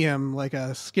medium, like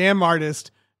a scam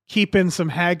artist, keeping some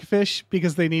hagfish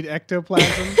because they need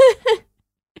ectoplasm.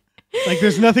 Like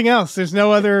there's nothing else. There's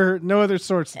no other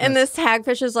sorts. And this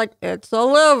hagfish is like, it's a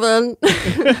living.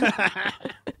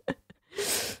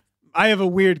 I have a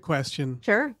weird question.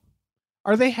 Sure.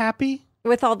 Are they happy?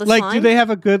 With all the like, slime? do they have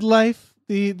a good life?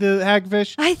 The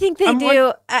hagfish? I think they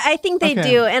do. I think they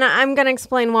do, and I'm going to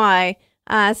explain why.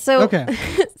 So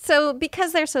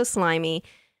because they're so slimy,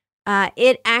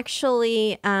 it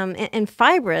actually and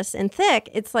fibrous and thick,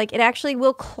 it's like it actually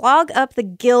will clog up the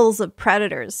gills of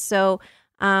predators. So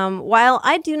while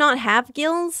I do not have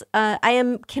gills,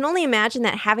 can only imagine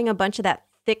that having a bunch of that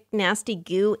thick, nasty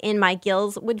goo in my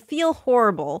gills would feel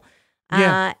horrible.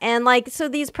 Yeah. And like, so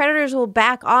these predators will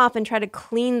back off and try to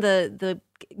clean the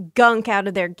gunk out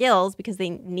of their gills because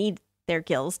they need their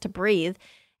gills to breathe.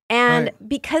 And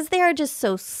because they are just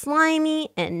so slimy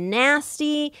and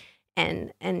nasty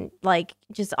and like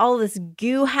just all this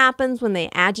goo happens when they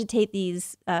agitate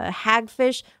these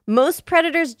hagfish, most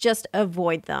predators just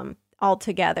avoid them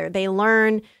altogether. They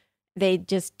learn they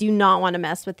just do not want to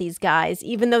mess with these guys,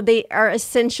 even though they are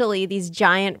essentially these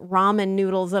giant ramen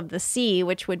noodles of the sea,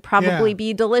 which would probably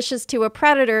be delicious to a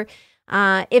predator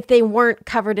if they weren't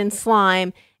covered in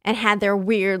slime and had their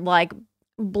weird, like,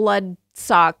 blood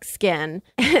sock skin.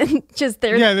 And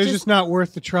they're just not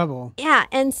worth the trouble. Yeah,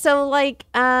 and so, like,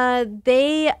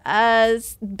 they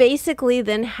basically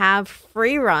then have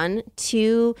free run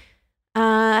to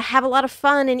have a lot of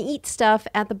fun and eat stuff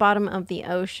at the bottom of the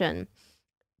ocean.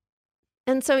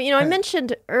 And so, I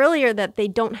mentioned earlier that they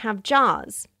don't have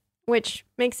jaws, which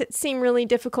makes it seem really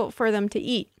difficult for them to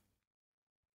eat.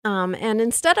 And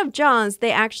instead of jaws,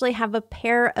 they actually have a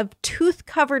pair of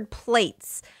tooth-covered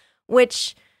plates,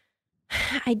 which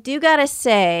I do gotta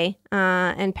say,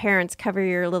 and parents, cover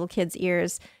your little kids'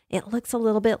 ears, it looks a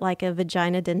little bit like a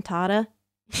vagina dentata,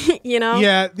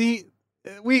 Yeah,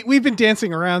 we've been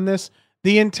dancing around this.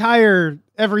 The entire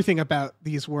everything about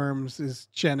these worms is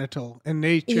genital in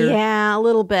nature. Yeah, a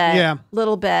little bit. Yeah, a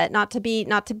little bit. Not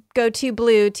to go too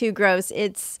blue, too gross.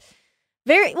 It's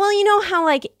very well. You know how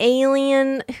like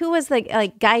Alien? Who was the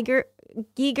like Giger?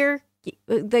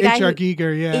 The guy H.R.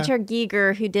 Giger, yeah. H.R.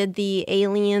 Giger, who did the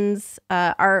Aliens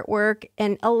artwork,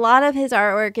 and a lot of his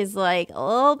artwork is like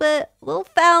a little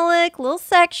phallic, a little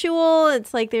sexual.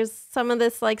 It's like there's some of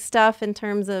this like stuff in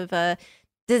terms of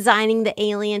designing the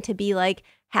alien to be like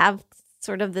have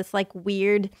sort of this like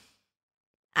weird,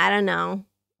 I don't know.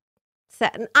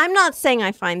 I'm not saying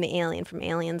I find the alien from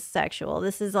Aliens sexual.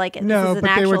 This is like no, this is an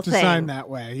but they were actual designed thing. that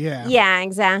way. Yeah, yeah,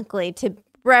 exactly, to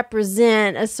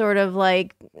represent a sort of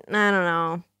like I don't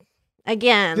know.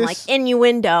 Again, like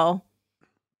innuendo.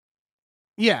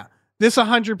 Yeah, this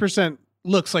 100%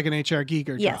 looks like an H.R.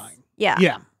 Giger drawing.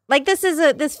 Yeah. Like this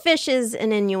fish is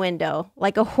an innuendo,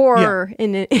 like a horror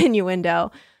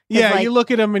innuendo. Yeah, like, you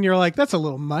look at him and you're like, that's a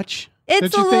little much.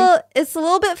 It's a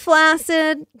little bit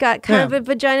flaccid, got kind of a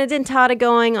vagina dentata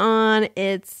going on.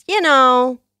 It's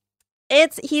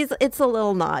it's a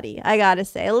little naughty, I gotta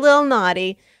say. A little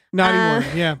naughty. Naughty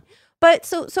worm, yeah. But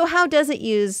so how does it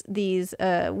use these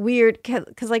weird,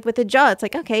 because like with the jaw, it's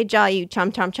like, okay, jaw, you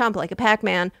chomp, chomp, chomp like a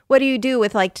Pac-Man. What do you do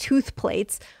with like tooth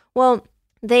plates? Well,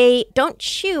 they don't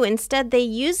chew. Instead, they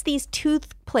use these tooth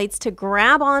plates to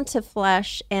grab onto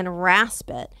flesh and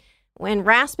rasp it. When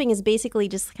rasping is basically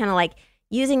just kind of like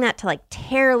using that to like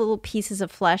tear little pieces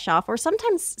of flesh off or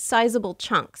sometimes sizable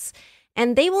chunks.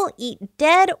 And they will eat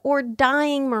dead or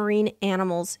dying marine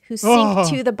animals who sink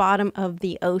to the bottom of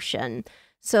the ocean.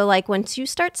 So like once you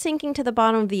start sinking to the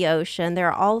bottom of the ocean, there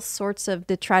are all sorts of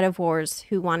detritivores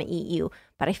who want to eat you.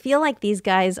 But I feel like these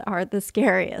guys are the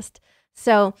scariest.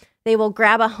 So they will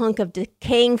grab a hunk of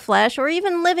decaying flesh or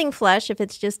even living flesh if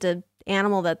it's just an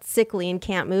animal that's sickly and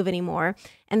can't move anymore.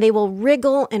 And they will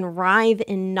wriggle and writhe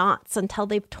in knots until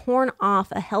they've torn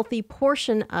off a healthy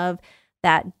portion of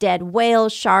that dead whale,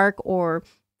 shark, or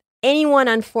anyone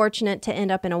unfortunate to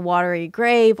end up in a watery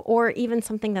grave or even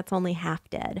something that's only half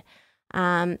dead.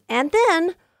 And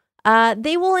then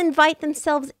they will invite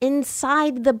themselves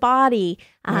inside the body.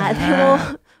 They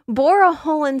will bore a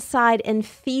hole inside and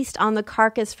feast on the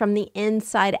carcass from the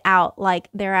inside out like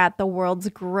they're at the world's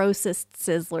grossest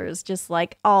sizzlers, just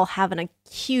like all having a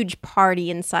huge party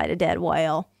inside a dead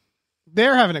whale.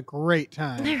 They're having a great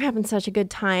time. They're having such a good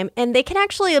time. And they can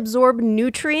actually absorb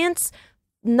nutrients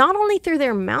not only through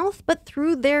their mouth, but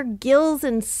through their gills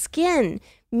and skin,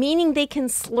 meaning they can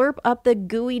slurp up the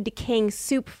gooey, decaying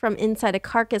soup from inside a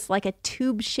carcass like a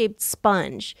tube-shaped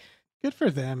sponge. Good for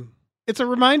them. It's a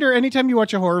reminder anytime you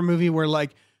watch a horror movie where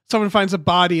like someone finds a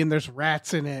body and there's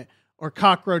rats in it or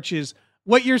cockroaches,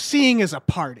 what you're seeing is a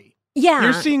party. Yeah.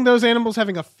 You're seeing those animals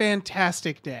having a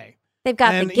fantastic day. They've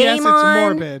got and the game yes, on. it's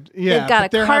morbid. Yeah, they've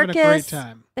got they're a carcass. having a great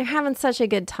time. They're having such a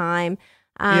good time.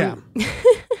 And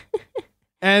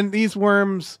these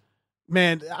worms,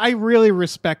 man, I really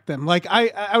respect them. Like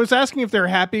I was asking if they're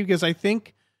happy because I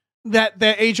think that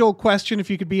age old question, if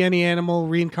you could be any animal,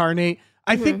 reincarnate.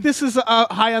 I think this is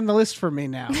high on the list for me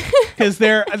now because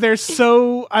they're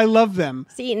so, I love them.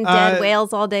 Just eating dead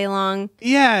whales all day long.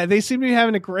 Yeah, they seem to be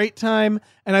having a great time,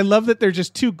 and I love that they're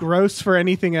just too gross for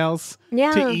anything else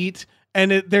to eat,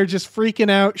 and they're just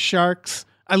freaking out sharks.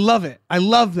 I love it. I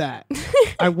love that.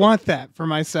 I want that for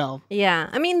myself. Yeah,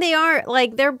 I mean they are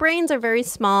like their brains are very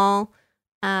small.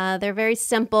 They're very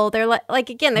simple. They're like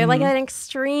again, they're like an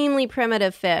extremely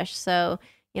primitive fish. So.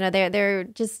 You know,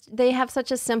 they have such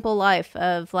a simple life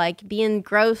of like being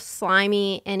gross,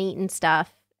 slimy, and eating stuff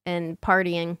and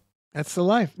partying. That's the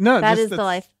life. No, that's the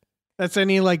life. That's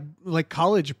any like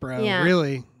college bro,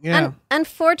 really. Yeah.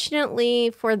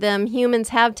 Unfortunately for them, humans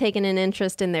have taken an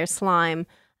interest in their slime.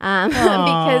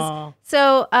 Because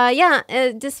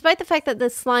despite the fact that the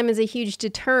slime is a huge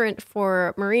deterrent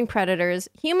for marine predators,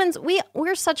 humans,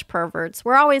 we're such perverts.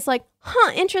 We're always like,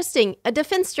 interesting, a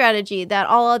defense strategy that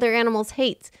all other animals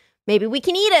hate. Maybe we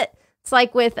can eat it. It's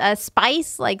like with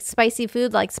spice, like spicy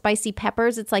food, like spicy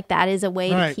peppers. It's like that is a way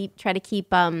to try to keep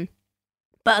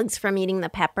bugs from eating the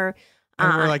pepper.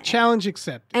 And we're like, challenge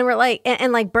accepted. And we're like,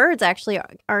 and like birds actually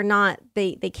are not,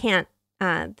 they can't.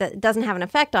 That doesn't have an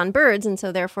effect on birds, and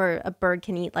so therefore a bird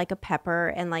can eat like a pepper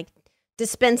and like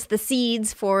dispense the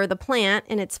seeds for the plant,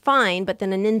 and it's fine. But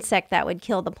then an insect that would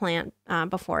kill the plant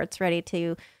before it's ready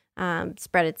to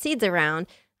spread its seeds around,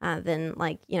 then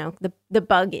like the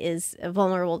bug is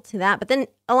vulnerable to that. But then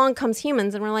along comes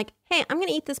humans, and we're like, hey, I'm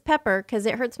gonna eat this pepper because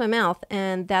it hurts my mouth,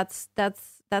 and that's hot.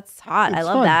 It's I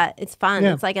love fun. That. It's fun.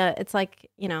 Yeah. It's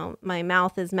like my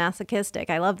mouth is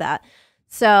masochistic. I love that.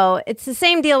 So it's the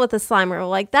same deal with the slime. We're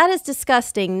like, that is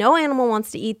disgusting. No animal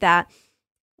wants to eat that.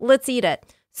 Let's eat it.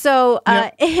 So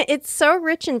it's so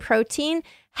rich in protein.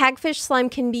 Hagfish slime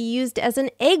can be used as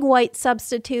an egg white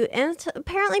substitute, and it's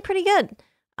apparently pretty good.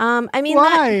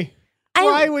 Why?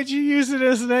 Why would you use it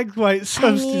as an egg white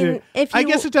substitute? I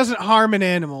guess it doesn't harm an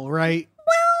animal, right?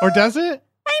 Well, or does it?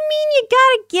 I mean, you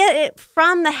gotta get it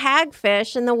from the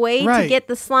hagfish, and the way to get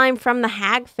the slime from the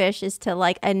hagfish is to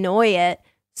like annoy it.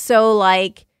 So,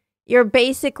 like, you're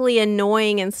basically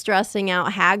annoying and stressing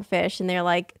out hagfish, and they're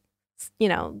like,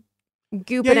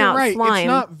 gooping out slime. It's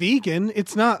not vegan.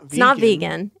 It's not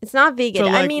vegan. So,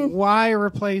 like, I mean, why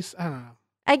replace? I don't know.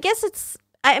 I guess it's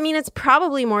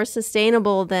probably more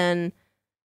sustainable than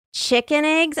chicken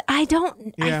eggs. I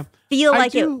feel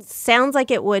like it sounds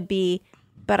like it would be,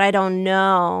 but I don't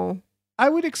know. I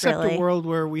would accept a world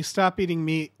where we stop eating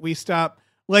meat. We stop.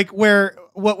 Like where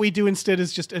what we do instead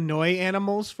is just annoy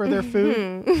animals for their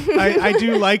food. I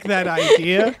do like that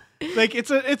idea. Like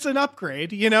it's an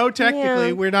upgrade,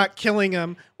 technically we're not killing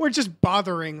them. We're just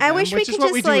bothering them, which is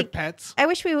what we do with pets. I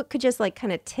wish we could just like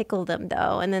kind of tickle them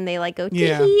though. And then they like go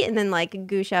tee and then like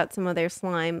goosh out some of their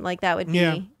slime. Like that would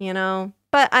be,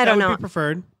 but I don't know. That would be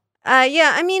preferred.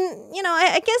 I mean,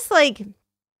 I guess like,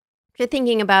 if you're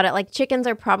thinking about it, like chickens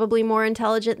are probably more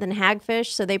intelligent than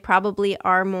hagfish. So they probably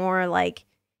are more like,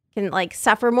 can like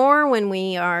suffer more when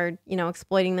we are,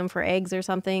 exploiting them for eggs or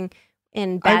something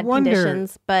in bad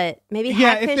conditions. But maybe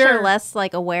hagfish are less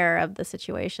like aware of the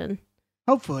situation.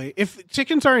 Hopefully. If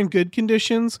chickens are in good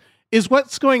conditions, is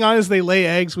what's going on is they lay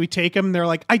eggs, we take them, they're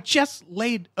like, I just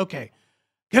laid,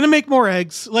 gonna make more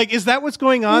eggs. Like, is that what's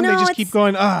going on? No, they just keep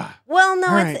going, Well,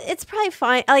 no, it's probably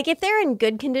fine. Like, if they're in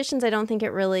good conditions, I don't think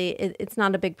it's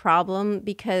not a big problem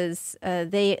because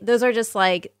those are just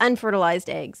like unfertilized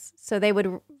eggs. So they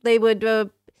would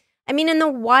in the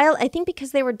wild, I think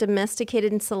because they were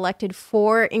domesticated and selected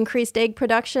for increased egg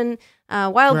production,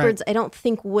 wild birds, I don't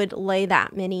think would lay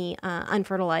that many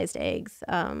unfertilized eggs.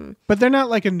 But they're not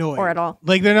like annoyed. Or at all.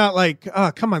 Like they're not like,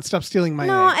 come on, stop stealing my eggs.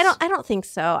 No, I don't think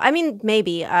so. I mean,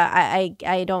 maybe.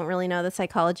 I don't really know the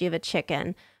psychology of a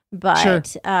chicken.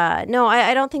 But no,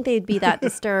 I don't think they'd be that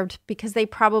disturbed because they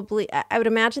probably, I would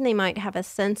imagine they might have a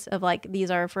sense of like, these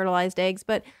are fertilized eggs,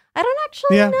 but I don't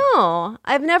actually know.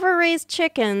 I've never raised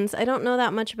chickens. I don't know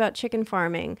that much about chicken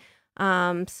farming.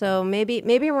 So maybe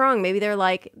I'm wrong. Maybe they're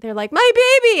like my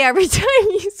baby every time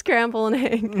you scramble an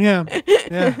egg.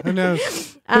 Yeah. Who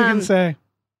knows? Who can say?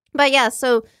 But yeah,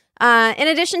 so in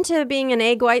addition to being an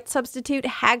egg white substitute,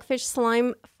 hagfish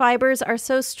slime fibers are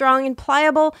so strong and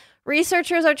pliable.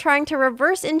 Researchers are trying to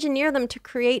reverse engineer them to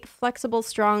create flexible,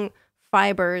 strong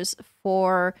fibers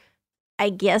for, I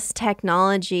guess,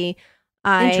 technology.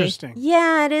 Interesting.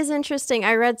 Yeah, it is interesting.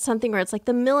 I read something where it's like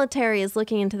the military is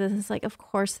looking into this. It's like, of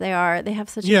course they are. They have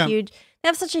such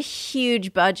a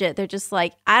huge budget. They're just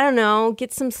like, I don't know,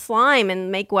 get some slime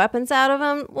and make weapons out of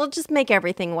them. We'll just make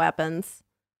everything weapons.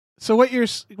 So what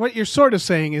you're sort of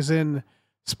saying is in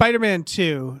Spider-Man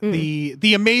 2,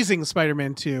 the amazing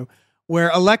Spider-Man 2,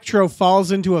 where Electro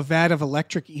falls into a vat of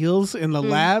electric eels in the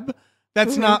lab,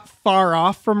 that's not far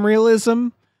off from realism.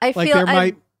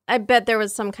 I bet there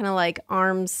was some kind of like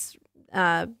arms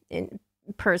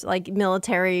like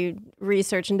military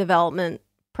research and development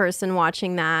person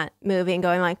watching that movie and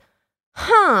going like,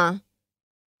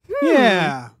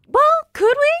 yeah. Well,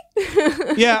 could we?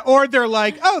 Yeah, or they're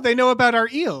like, oh, they know about our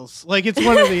eels. Like, it's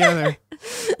one or the other.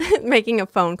 Making a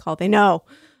phone call, they know.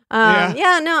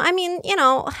 I mean,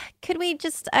 could we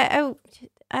just, I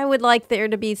would like there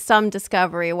to be some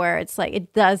discovery where it's like,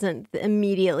 it doesn't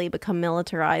immediately become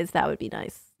militarized. That would be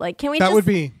nice. Like, can we just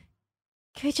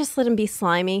let him be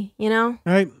slimy,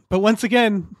 Right. But once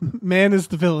again, man is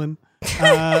the villain.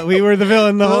 We were the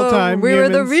villain the whole time. We were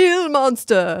the real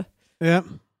monster. Yep.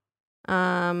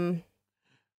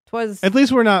 Twas. At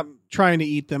least we're not trying to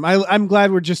eat them. I'm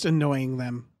glad we're just annoying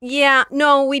them. Yeah.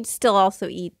 No, we'd still also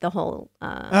eat the whole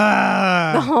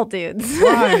dudes.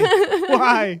 Why?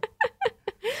 Why?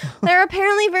 They're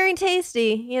apparently very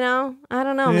tasty, I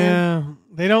don't know, man. Yeah.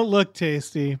 They don't look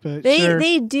tasty, but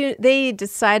they do. They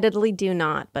decidedly do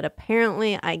not. But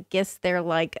apparently, I guess they're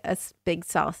like a big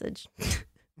sausage.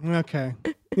 Okay.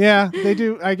 Yeah, they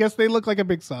do. I guess they look like a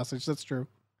big sausage. That's true.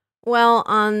 Well,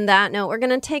 on that note, we're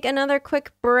going to take another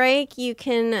quick break. You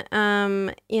can,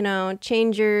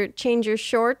 change your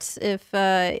shorts if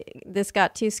this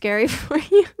got too scary for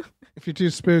you. If you're too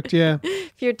spooked, yeah.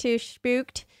 If you're too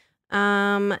spooked.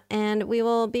 And we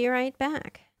will be right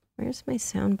back. Where's my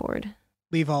soundboard?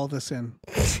 Leave all this in.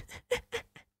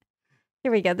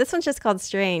 Here we go. This one's just called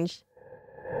Strange.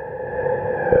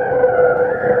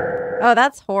 Oh,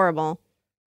 that's horrible.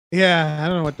 Yeah, I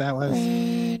don't know what that was.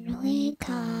 When we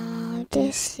come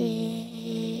to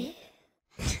see.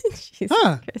 Jesus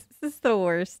Christ. This is the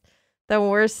worst. The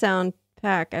worst sound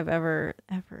pack I've ever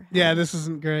had. Yeah, this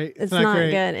isn't great. It's not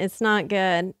great. Good. It's not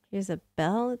good. Here's a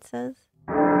bell, it says.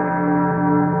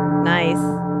 Nice.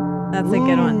 That's a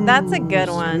good one. That's a good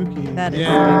one. Spooky. That is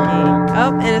spooky.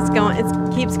 Oh, and it's going. It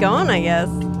keeps going, I guess.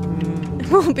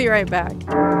 We'll be right back.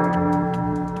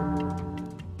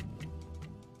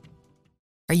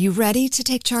 Are you ready to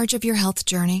take charge of your health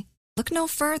journey? Look no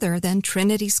further than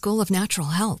Trinity School of Natural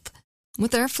Health.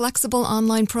 With their flexible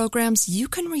online programs, you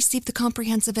can receive the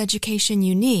comprehensive education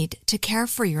you need to care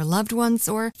for your loved ones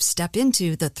or step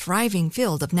into the thriving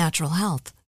field of natural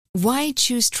health. Why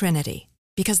choose Trinity?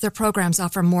 Because their programs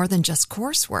offer more than just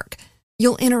coursework.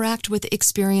 You'll interact with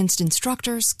experienced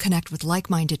instructors, connect with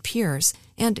like-minded peers,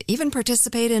 and even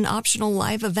participate in optional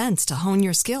live events to hone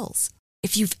your skills.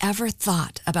 If you've ever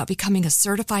thought about becoming a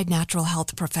certified natural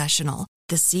health professional,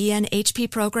 the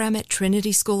CNHP program at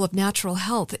Trinity School of Natural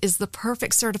Health is the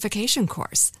perfect certification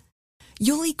course.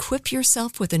 You'll equip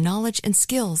yourself with the knowledge and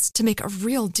skills to make a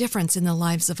real difference in the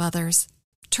lives of others.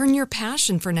 Turn your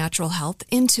passion for natural health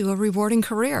into a rewarding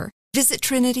career. Visit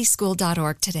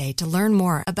trinityschool.org today to learn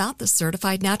more about the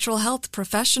Certified Natural Health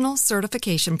Professional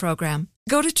Certification Program.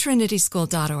 Go to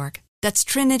trinityschool.org. That's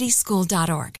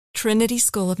trinityschool.org. Trinity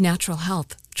School of Natural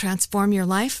Health. Transform your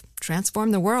life,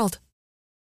 transform the world.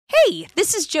 Hey,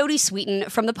 this is Jodie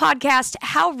Sweetin from the podcast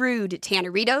How Rude,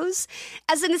 Tanneritos.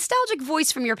 As a nostalgic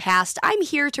voice from your past, I'm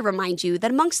here to remind you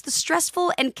that amongst the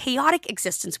stressful and chaotic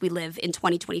existence we live in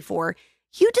 2024,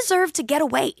 you deserve to get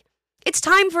away. It's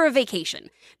time for a vacation,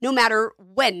 no matter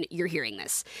when you're hearing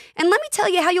this. And let me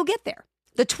tell you how you'll get there.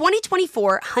 The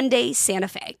 2024 Hyundai Santa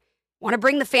Fe. Want to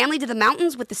bring the family to the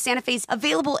mountains with the Santa Fe's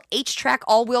available H-Track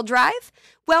all-wheel drive?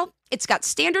 Well, it's got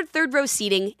standard third-row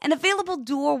seating and available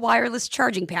dual wireless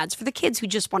charging pads for the kids who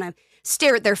just want to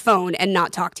stare at their phone and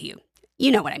not talk to you.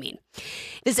 You know what I mean.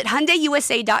 Visit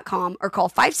HyundaiUSA.com or call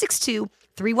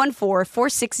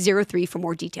 562-314-4603 for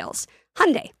more details.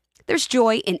 Hyundai. There's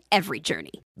joy in every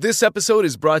journey. This episode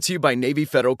is brought to you by Navy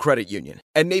Federal Credit Union.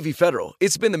 At Navy Federal,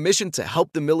 it's been the mission to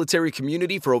help the military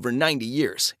community for over 90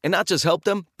 years. And not just help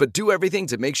them, but do everything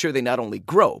to make sure they not only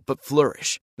grow, but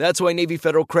flourish. That's why Navy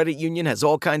Federal Credit Union has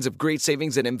all kinds of great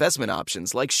savings and investment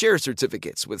options like share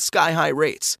certificates with sky-high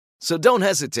rates. So don't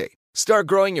hesitate. Start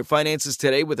growing your finances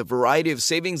today with a variety of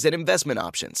savings and investment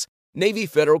options. Navy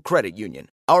Federal Credit Union.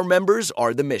 Our members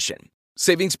are the mission.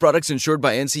 Savings products insured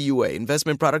by NCUA.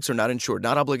 Investment products are not insured,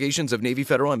 not obligations of Navy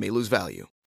Federal and may lose value.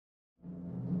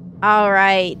 All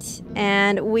right,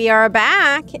 and we are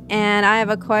back, and I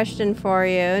have a question for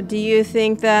you. Do you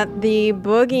think that the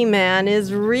boogeyman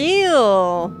is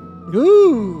real?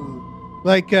 Ooh,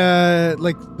 like a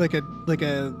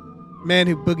man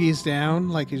who boogies down,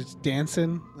 like he's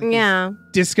dancing. Like Yeah.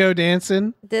 he's disco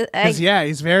dancing.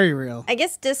 He's very real. I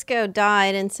guess Disco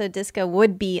died, and so Disco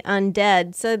would be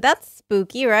undead. So that's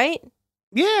spooky, right?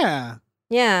 Yeah.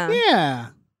 Yeah. Yeah.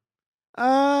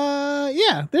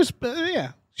 Yeah. There's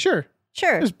sure.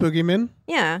 There's boogeyman.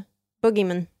 Yeah.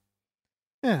 Boogeyman.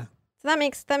 Yeah. So that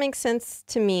makes sense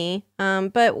to me.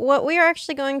 But what we are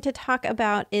actually going to talk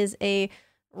about is a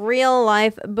real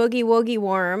life boogie woogie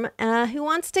worm who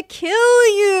wants to kill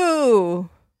you.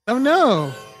 Oh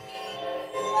no.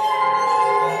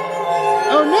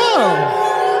 Oh no.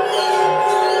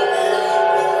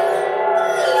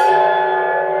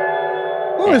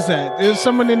 What was that? There's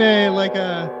someone in a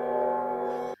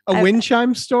wind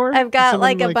chime store? I've got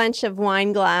like a bunch of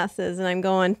wine glasses and I'm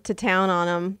going to town on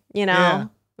them,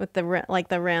 with the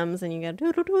rims, and you go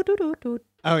doo doo doo doo doo doo.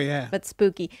 Oh yeah. But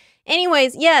spooky.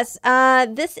 Anyways, yes,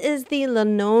 this is the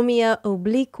Lanomia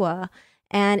obliqua,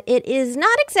 and it is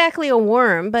not exactly a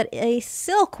worm, but a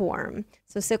silkworm.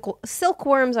 So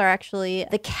silkworms are actually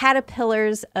the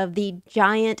caterpillars of the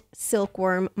giant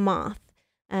silkworm moth.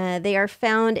 They are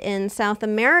found in South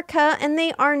America, and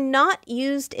they are not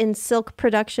used in silk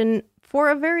production for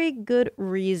a very good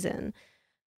reason.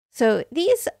 So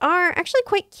these are actually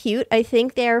quite cute. I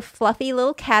think they are fluffy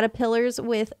little caterpillars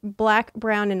with black,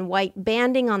 brown, and white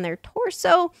banding on their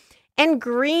torso and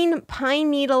green pine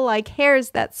needle-like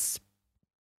hairs that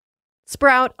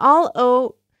sprout out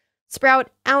all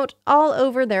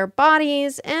over their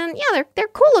bodies. And yeah, they're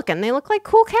cool looking. They look like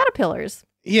cool caterpillars.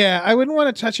 Yeah, I wouldn't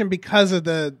want to touch them because of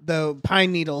the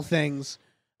pine needle things.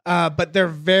 But they're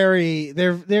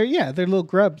little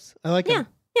grubs. I like them.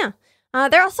 Yeah.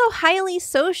 They're also highly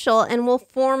social and will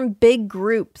form big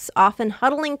groups, often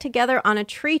huddling together on a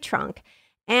tree trunk.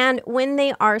 And when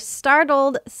they are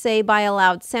startled, say by a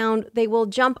loud sound, they will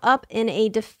jump up in a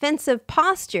defensive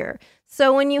posture.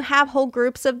 So when you have whole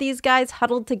groups of these guys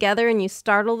huddled together and you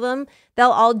startle them,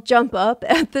 they'll all jump up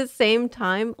at the same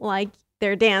time like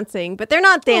they're dancing. But they're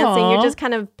not dancing. Aww. You're just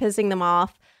kind of pissing them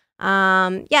off.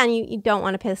 And you don't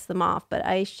want to piss them off. But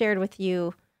I shared with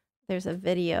you, there's a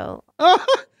video.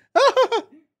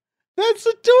 That's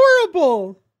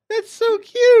adorable. That's so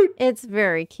cute. It's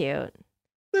very cute.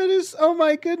 That is, oh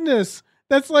my goodness.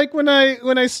 That's like when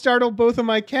I startle both of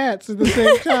my cats at the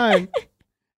same time.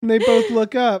 And they both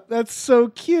look up. That's so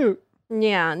cute.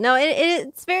 Yeah, no,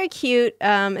 it's very cute.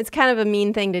 It's kind of a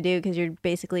mean thing to do because you're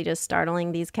basically just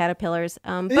startling these caterpillars.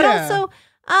 But also,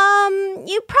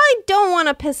 you probably don't want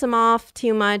to piss them off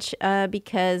too much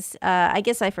because I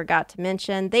guess I forgot to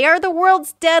mention they are the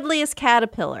world's deadliest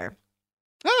caterpillar.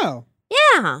 Oh.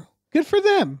 Yeah. Good for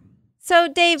them. So,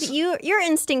 Dave, your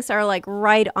instincts are like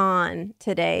right on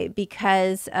today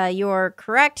because you're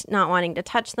correct not wanting to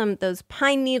touch them. Those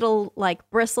pine needle-like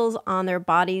bristles on their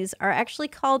bodies are actually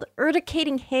called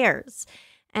urticating hairs.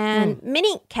 And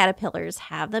many caterpillars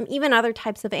have them. Even other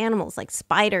types of animals like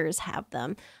spiders have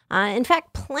them. In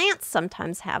fact, plants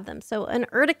sometimes have them. So an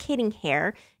urticating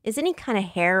hair is any kind of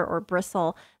hair or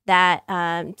bristle that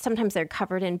sometimes they're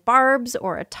covered in barbs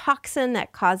or a toxin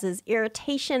that causes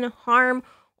irritation, harm,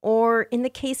 or in the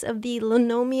case of the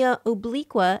Lanomia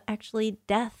obliqua, actually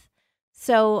death.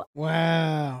 So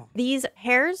wow, these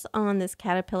hairs on this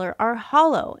caterpillar are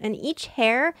hollow, and each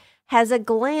hair has a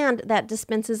gland that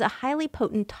dispenses a highly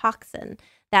potent toxin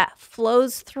that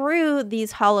flows through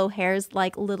these hollow hairs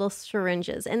like little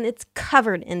syringes, and it's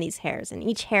covered in these hairs, and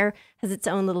each hair has its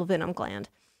own little venom gland.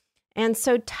 And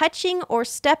so touching or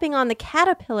stepping on the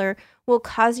caterpillar will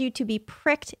cause you to be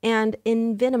pricked and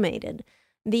envenomated.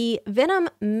 The venom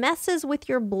messes with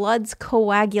your blood's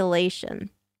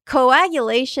coagulation.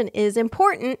 Coagulation is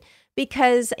important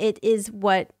because it is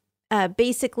what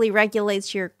basically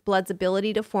regulates your blood's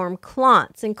ability to form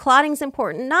clots. And clotting is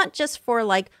important not just for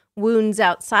like wounds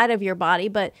outside of your body,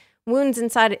 but wounds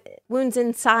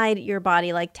inside your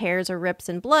body, like tears or rips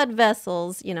in blood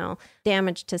vessels,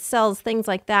 damage to cells, things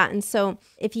like that. And so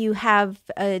if you have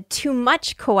too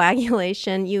much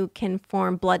coagulation, you can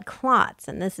form blood clots.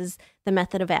 And this is the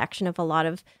method of action of a lot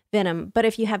of venom. But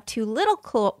if you have too little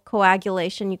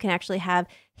coagulation, you can actually have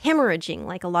hemorrhaging,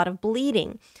 like a lot of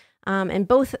bleeding. And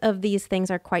both of these things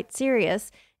are quite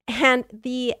serious. And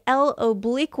the L.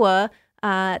 obliqua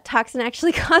toxin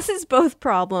actually causes both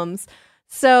problems.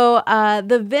 So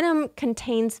the venom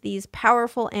contains these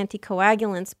powerful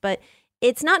anticoagulants, but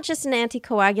it's not just an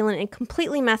anticoagulant. It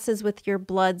completely messes with your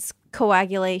blood's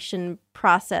coagulation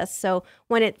process. So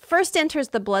when it first enters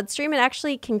the bloodstream, it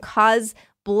actually can cause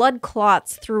blood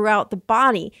clots throughout the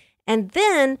body. And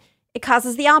then it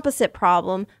causes the opposite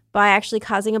problem by actually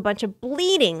causing a bunch of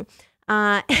bleeding.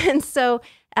 And so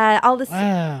all this,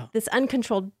 this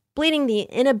uncontrolled bleeding, the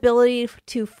inability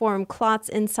to form clots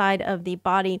inside of the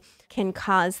body can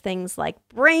cause things like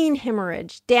brain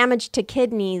hemorrhage, damage to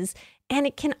kidneys, and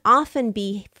it can often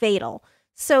be fatal.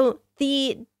 So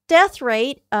the death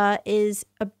rate is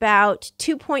about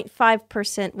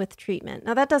 2.5% with treatment.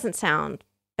 Now, that doesn't sound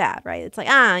bad, right? It's like,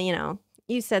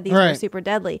 you said these were super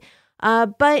deadly.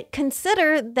 But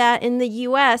consider that in the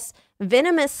U.S.,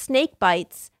 venomous snake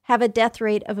bites have a death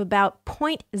rate of about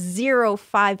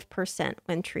 0.05%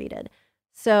 when treated.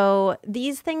 So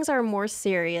these things are more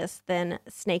serious than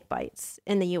snake bites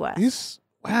in the U.S.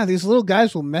 These little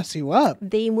guys will mess you up.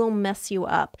 They will mess you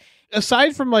up.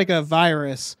 Aside from like a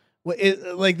virus,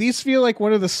 like these feel like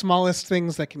one of the smallest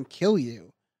things that can kill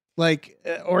you, like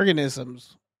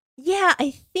organisms. Yeah,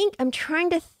 I'm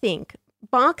trying to think.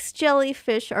 Box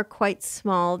jellyfish are quite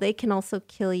small. They can also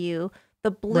kill you. The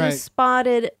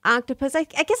blue-spotted octopus, I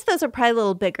guess those are probably a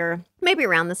little bigger, maybe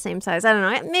around the same size. I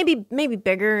don't know, maybe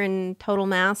bigger in total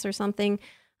mass or something.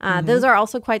 Those are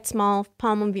also quite small.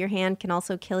 Palm of your hand can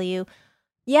also kill you.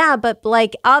 Yeah, but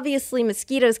like obviously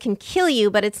mosquitoes can kill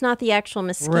you, but it's not the actual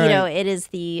mosquito. It is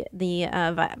the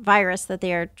virus that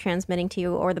they are transmitting to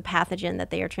you, or the pathogen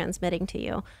that they are transmitting to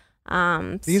you.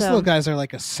 These little guys are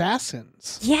like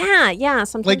assassins. Yeah.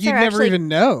 Sometimes like you'd never even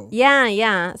know.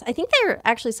 Yeah. I think they're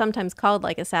actually sometimes called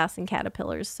like assassin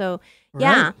caterpillars. So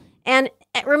yeah. And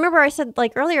remember I said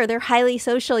like earlier, they're highly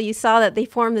social. You saw that they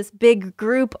form this big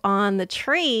group on the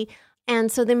tree.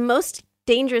 And so the most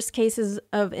dangerous cases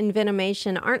of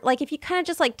envenomation aren't like if you kind of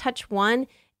just like touch one,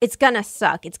 it's going to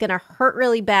suck. It's going to hurt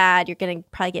really bad. You're going to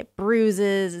probably get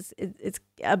bruises. It's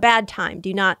a bad time.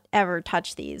 Do not ever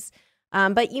touch these.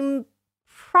 But you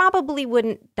probably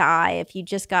wouldn't die if you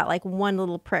just got like one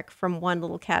little prick from one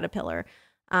little caterpillar.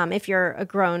 If you're a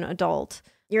grown adult,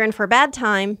 you're in for a bad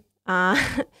time.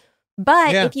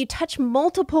 But if you touch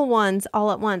multiple ones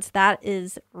all at once, that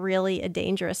is really a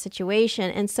dangerous situation.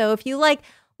 And so if you like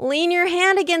lean your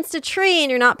hand against a tree and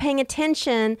you're not paying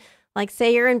attention, like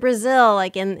say you're in Brazil,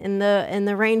 like in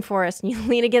the rainforest, and you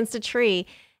lean against a tree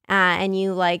and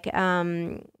you like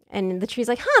and the tree's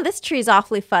like, this tree's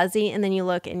awfully fuzzy. And then you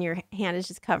look and your hand is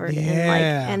just covered in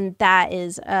and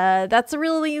that's a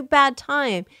really bad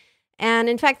time. And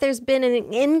in fact, there's been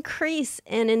an increase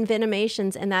in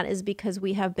envenomations, and that is because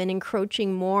we have been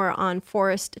encroaching more on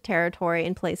forest territory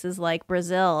in places like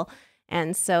Brazil.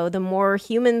 And so the more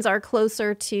humans are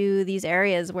closer to these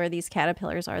areas where these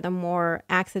caterpillars are, the more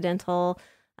accidental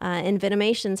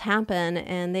envenomations happen,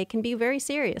 and they can be very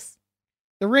serious.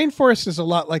 The rainforest is a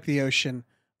lot like the ocean,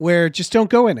 where just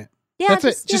don't go in it. Yeah, that's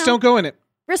it. Just don't go in it.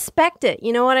 Respect it.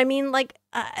 You know what I mean? Like,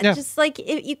 just like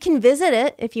you can visit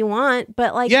it if you want,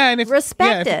 but like,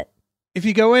 respect it. If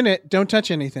you go in it, don't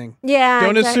touch anything. Yeah.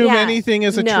 Don't assume anything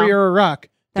is a tree or a rock.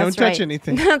 Don't touch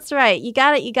anything. That's right. You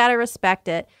got to respect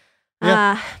it.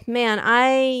 Yeah. Man,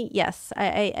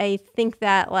 I think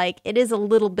that like it is a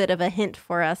little bit of a hint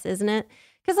for us, isn't it?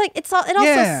 Because like it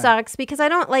also sucks because I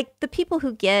don't like the people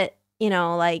who get,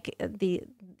 like the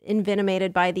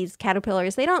envenomated by these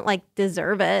caterpillars, they don't like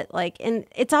deserve it. Like, and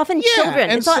it's often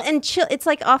children. It's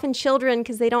like often children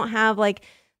because they don't have like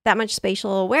that much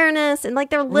spatial awareness and like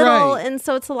they're little, and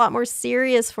so it's a lot more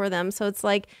serious for them. So it's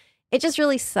like it just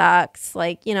really sucks.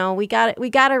 Like we got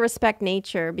to respect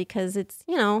nature because it's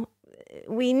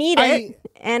we need it,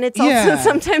 and it's also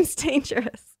sometimes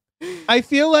dangerous. I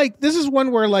feel like this is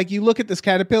one where like you look at this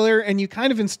caterpillar and you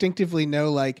kind of instinctively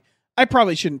know like I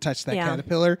probably shouldn't touch that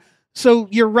caterpillar. So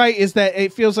you're right, is that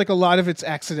it feels like a lot of it's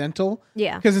accidental.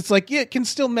 Yeah. Because it's like, it can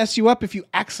still mess you up if you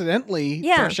accidentally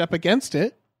brush up against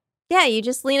it. Yeah, you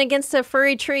just lean against a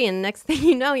furry tree and next thing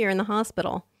you know, you're in the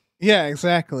hospital. Yeah,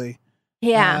 exactly.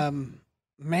 Yeah.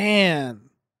 Man.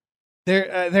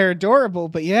 They're adorable,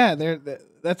 but again,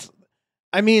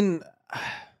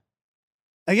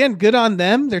 good on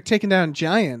them. They're taking down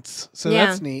giants. So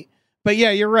that's neat. But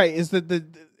yeah, you're right, is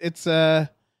that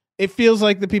it feels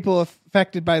like the people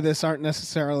affected by this aren't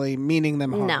necessarily meaning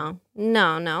them harm.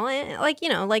 No. Like,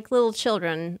 like little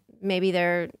children, maybe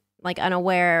they're like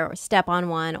unaware or step on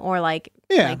one or like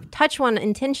touch one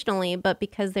intentionally, but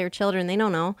because they're children, they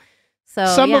don't know. So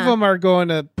some of them are going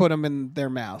to put them in their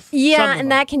mouth. Yeah,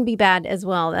 and that can be bad as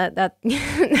well.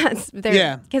 That's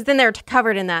because then they're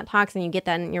covered in that toxin. You get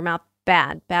that in your mouth.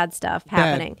 Bad stuff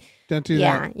happening. Don't do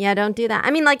that. Yeah, don't do that. I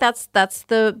mean, like that's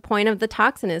the point of the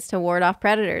toxin is to ward off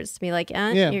predators. To be like,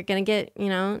 you're gonna get,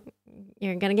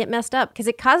 you're gonna get messed up because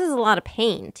it causes a lot of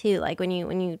pain too. Like when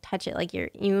you touch it, like you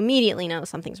immediately know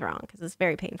something's wrong because it's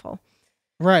very painful.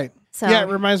 Right. So yeah, it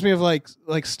reminds me of like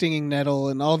stinging nettle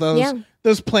and all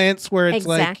those plants where it's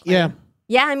exactly.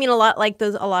 Yeah, I mean a lot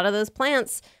of those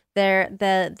plants.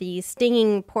 The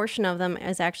stinging portion of them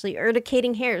is actually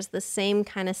urticating hairs, the same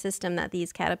kind of system that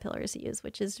these caterpillars use,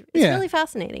 which is really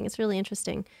fascinating. It's really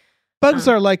interesting. Bugs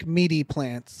are like meaty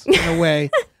plants in a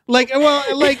way.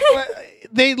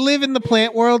 They live in the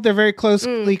plant world. They're very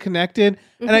closely connected,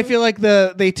 and I feel like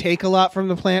they take a lot from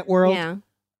the plant world. Yeah,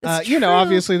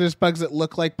 obviously there's bugs that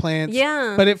look like plants.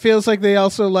 Yeah, but it feels like they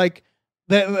also like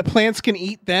the plants can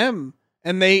eat them.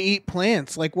 And they eat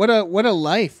plants. Like what a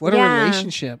life, what a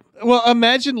relationship. Well,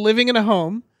 imagine living in a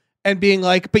home and being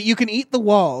like, but you can eat the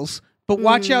walls, but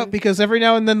watch out because every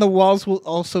now and then the walls will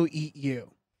also eat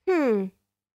you.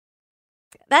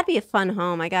 That'd be a fun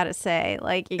home, I gotta say.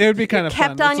 Like it would be kind of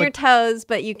kept fun. on your toes,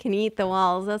 but you can eat the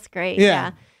walls. That's great.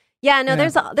 Yeah.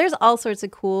 There's all sorts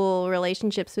of cool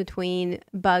relationships between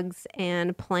bugs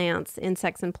and plants,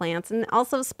 insects and plants, and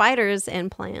also spiders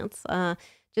and plants.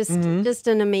 Just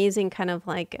an amazing kind of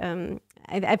like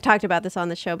I've talked about this on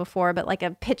the show before, but like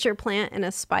a pitcher plant and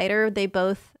a spider, they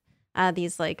both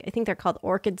these like I think they're called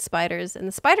orchid spiders, and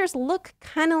the spiders look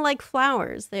kind of like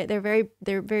flowers. They're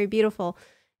very beautiful,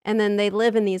 and then they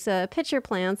live in these pitcher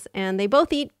plants, and they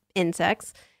both eat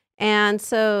insects. And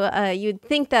so you'd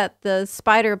think that the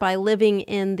spider, by living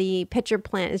in the pitcher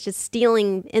plant, is just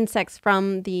stealing insects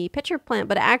from the pitcher plant,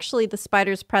 but actually the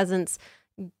spider's presence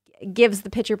gives the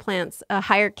pitcher plants a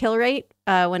higher kill rate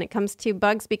when it comes to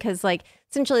bugs, because like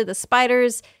essentially the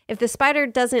spiders, if the spider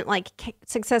doesn't like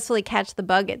successfully catch the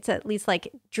bug, it's at least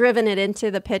like driven it into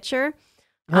the pitcher,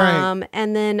 right?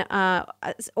 And then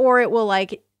or it will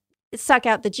like suck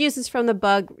out the juices from the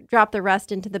bug, drop the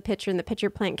rest into the pitcher, and the pitcher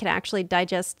plant can actually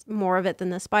digest more of it than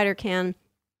the spider can.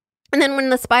 And then when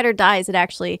the spider dies, it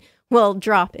actually will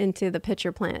drop into the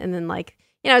pitcher plant, and then like.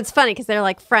 It's funny because they're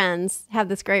like friends, have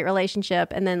this great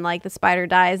relationship, and then like the spider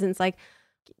dies, and it's like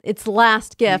its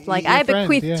last gift. Like I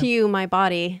bequeath to you my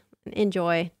body.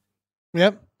 Enjoy.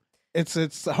 Yep,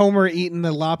 it's Homer eating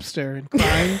the lobster and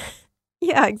crying.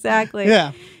 Yeah, exactly.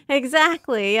 Yeah,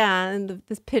 exactly. Yeah, and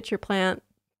this pitcher plant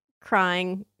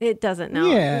crying. It doesn't know.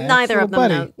 Yeah, neither of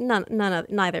them know.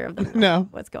 Neither of them know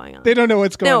what's going on. They don't know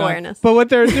what's going on. No awareness. But what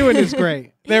they're doing is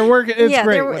great. They're working. It's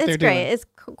great. It's great. It's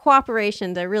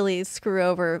cooperation to really screw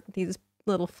over these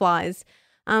little flies.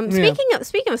 Speaking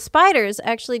of spiders,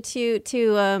 actually, to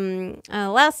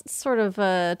last sort of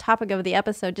topic of the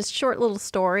episode, just short little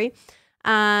story.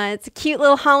 It's a cute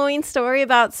little Halloween story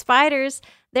about spiders.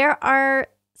 There are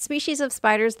species of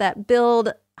spiders that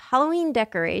build Halloween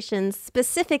decorations.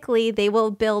 Specifically, they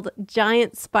will build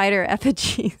giant spider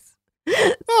effigies.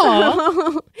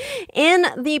 So, in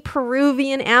the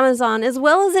Peruvian Amazon, as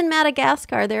well as in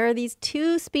Madagascar, there are these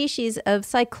two species of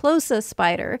Cyclosa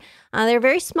spider. They're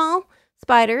very small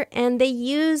spider, and they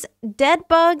use dead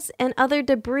bugs and other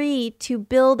debris to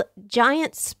build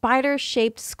giant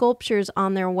spider-shaped sculptures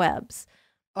on their webs.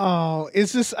 Oh,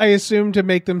 is this, I assume, to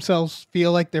make themselves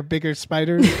feel like they're bigger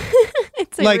spiders?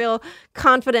 It's a real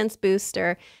confidence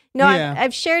booster. No, yeah.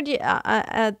 I've shared you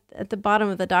at the bottom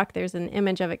of the doc. There's an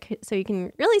image of it, so you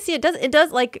can really see it. It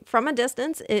does like from a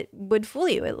distance, it would fool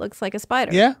you. It looks like a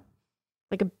spider. Yeah,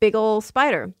 like a big old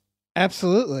spider.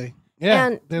 Absolutely. Yeah,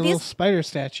 and they're little spider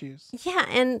statues. Yeah,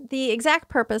 and the exact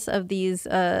purpose of these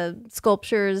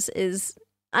sculptures is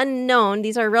unknown.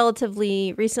 These are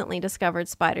relatively recently discovered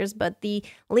spiders, but the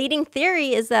leading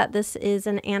theory is that this is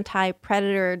an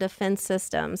anti-predator defense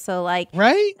system. So, like,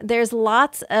 there's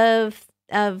lots of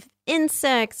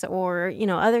insects or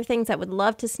other things that would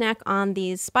love to snack on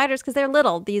these spiders because they're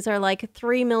little. These are like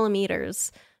 3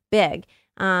 millimeters big.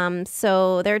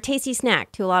 So they're a tasty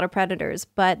snack to a lot of predators,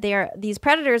 but these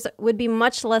predators would be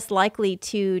much less likely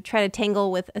to try to tangle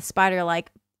with a spider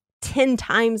like 10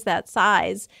 times that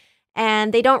size.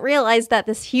 And they don't realize that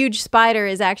this huge spider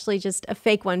is actually just a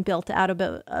fake one built out of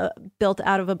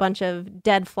a bunch of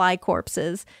dead fly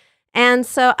corpses. And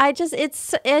so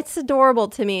it's adorable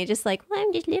to me. Just like, well,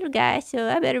 I'm just a little guy, so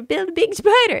I better build a big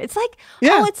spider. It's like,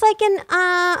 it's like in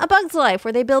A Bug's Life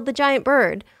where they build the giant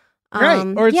bird. Right.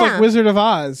 Or it's like Wizard of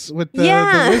Oz with the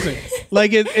wizard.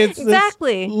 Like it's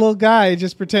exactly this little guy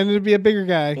just pretending to be a bigger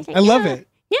guy. Like, I love it.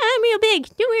 Yeah, I'm real big.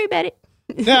 Don't worry about it.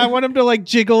 Yeah, I want him to like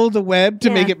jiggle the web to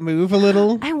make it move a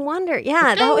little. I wonder.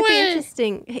 Yeah, that would be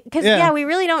interesting. Because we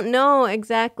really don't know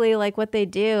exactly like what they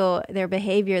do, their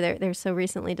behavior. They're so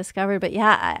recently discovered. But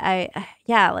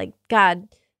like God,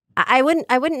 I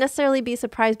wouldn't necessarily be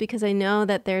surprised because I know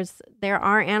that there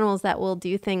are animals that will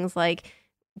do things like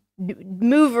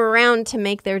move around to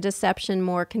make their deception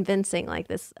more convincing. Like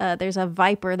this, there's a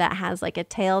viper that has like a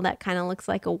tail that kind of looks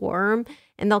like a worm,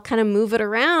 and they'll kind of move it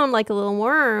around like a little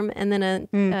worm, and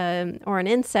then or an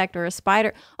insect or a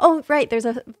spider. Oh, right, there's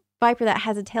a viper that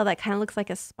has a tail that kind of looks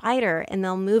like a spider, and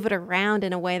they'll move it around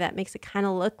in a way that makes it kind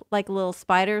of look like a little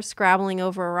spider scrabbling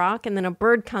over a rock, and then a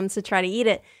bird comes to try to eat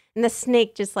it, and the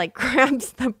snake just like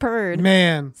grabs the bird.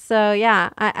 Man. So yeah,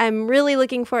 I'm really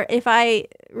looking for, if I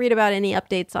read about any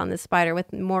updates on this spider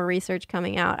with more research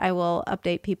coming out, I will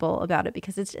update people about it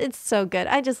because it's so good.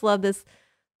 I just love this,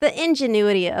 the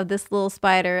ingenuity of this little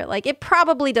spider. Like, it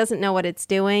probably doesn't know what it's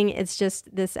doing. It's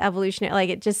just this evolutionary, like,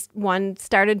 it just, one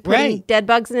started putting dead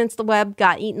bugs into the web,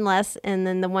 got eaten less, and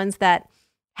then the ones that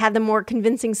had the more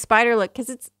convincing spider look, because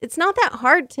it's not that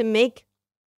hard to make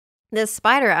this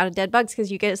spider out of dead bugs,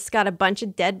 because you just got a bunch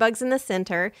of dead bugs in the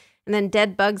center and then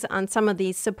dead bugs on some of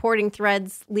these supporting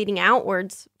threads leading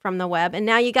outwards from the web, and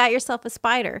now you got yourself a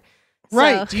spider.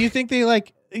 Right. Do you think they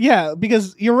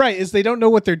because you're right, is they don't know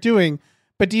what they're doing,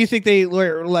 but do you think they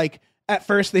were like, at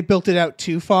first they built it out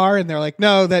too far and they're like,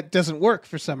 no, that doesn't work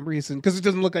for some reason because it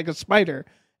doesn't look like a spider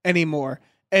anymore,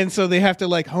 and so they have to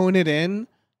like hone it in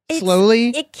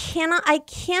slowly? I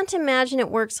can't imagine it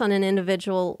works on an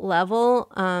individual level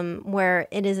where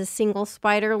it is a single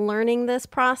spider learning this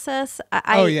process.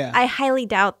 I highly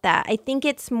doubt that. I think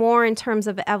it's more in terms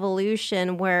of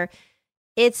evolution, where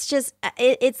it's just,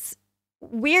 it's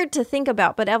weird to think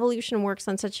about, but evolution works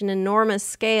on such an enormous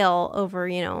scale over,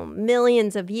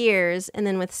 millions of years. And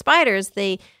then with spiders,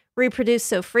 they reproduce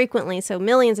so frequently. So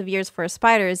millions of years for a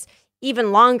spider is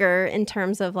even longer in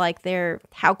terms of like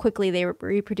how quickly they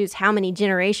reproduce, how many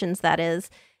generations that is.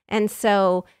 And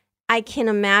so I can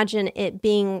imagine it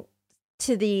being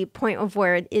to the point of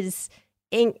where it is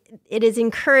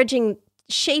encouraging,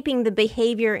 shaping the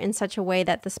behavior in such a way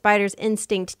that the spider's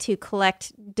instinct to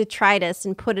collect detritus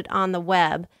and put it on the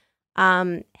web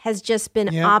has just been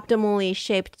optimally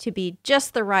shaped to be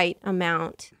just the right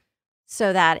amount,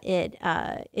 so that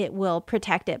it will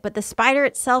protect it. But the spider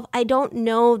itself, I don't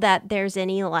know that there's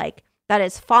any that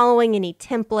is following any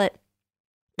template.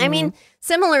 I mean,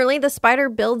 similarly, the spider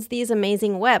builds these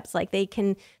amazing webs. Like they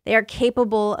are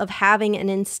capable of having an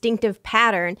instinctive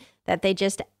pattern that they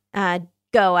just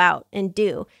go out and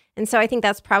do. And so I think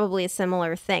that's probably a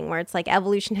similar thing, where it's like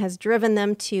evolution has driven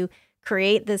them to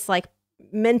create this like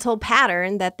mental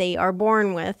pattern that they are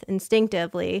born with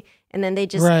instinctively, and then they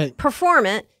just perform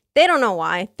it. They don't know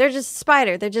why. They're just a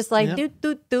spider. They're just like,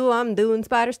 I'm doing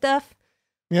spider stuff.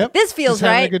 Yep. This feels just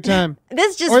right. Having a good time.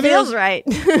 This just feels right.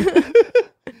 I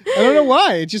don't know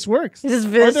why. It just works. It just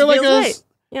feels right.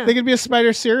 Yeah. They could be a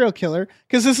spider serial killer,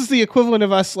 because this is the equivalent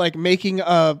of us like making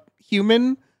a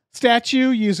human statue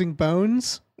using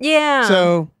bones. Yeah.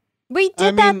 So we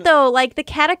did that though, like the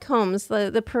catacombs,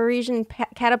 the Parisian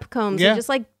catacombs. They just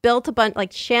like built a bunch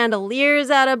like chandeliers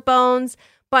out of bones.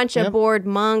 Bunch of bored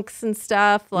monks and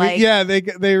stuff. Like we did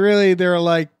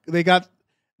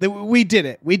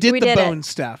it. We did the bone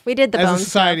stuff. We did the bone stuff. As a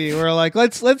society, we're like,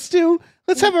 let's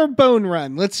have our bone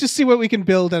run. Let's just see what we can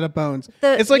build out of bones.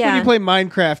 It's like when you play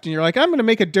Minecraft and you're like, I'm going to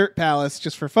make a dirt palace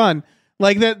just for fun.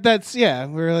 Like that's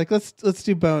we're like, let's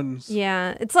do bones.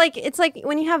 Yeah. It's like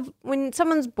when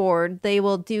someone's bored, they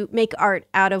will make art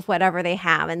out of whatever they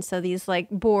have. And so these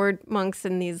like bored monks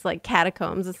in these like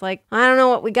catacombs, it's like, I don't know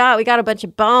what we got. We got a bunch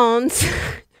of bones.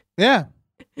 Yeah.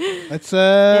 Let's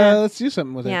do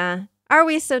something with it. Yeah. Are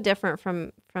we so different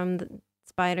from the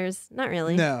spiders? Not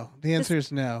really. No. The answer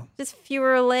is no. Just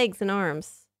fewer legs and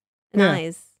arms and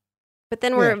eyes. But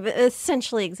then we're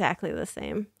essentially exactly the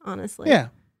same, honestly. Yeah.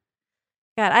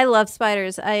 God, I love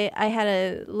spiders. I had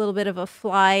a little bit of a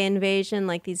fly invasion,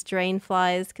 like these drain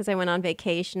flies, because I went on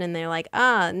vacation and they're like,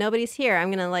 nobody's here. I'm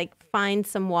going to like find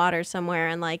some water somewhere,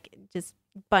 and like just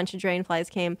a bunch of drain flies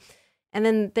came. And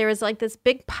then there was like this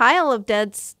big pile of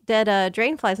dead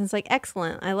drain flies. And it's like,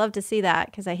 excellent. I love to see that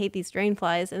because I hate these drain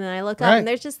flies. And then I look up and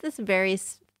there's just this very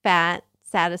fat,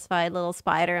 satisfied little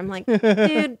spider. I'm like,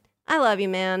 dude, I love you,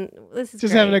 man. This is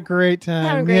just great. Having a great time.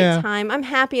 Having a great time. I'm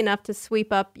happy enough to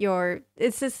sweep up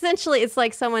it's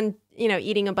like someone,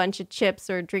 eating a bunch of chips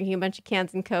or drinking a bunch of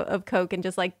cans of Coke and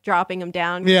just like dropping them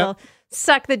down. Yeah. They'll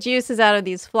suck the juices out of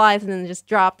these flies and then just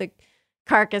drop the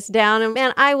carcass down. And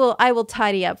man, I will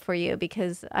tidy up for you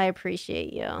because I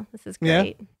appreciate you. This is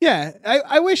great. Yeah.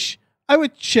 I wish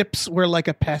chips were like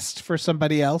a pest for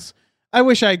somebody else. I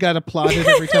wish I got applauded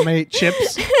every time I ate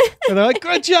chips. And they're like,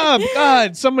 good job.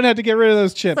 God, someone had to get rid of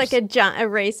those chips. It's like a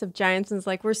race of giants, and it's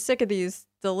like, we're sick of these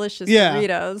delicious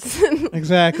Doritos.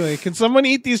 Exactly. Can someone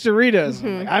eat these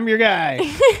Doritos? I'm your guy.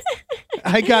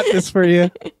 I got this for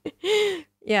you.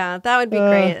 Yeah, that would be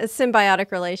great. A symbiotic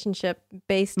relationship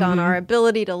based on our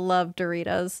ability to love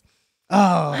Doritos.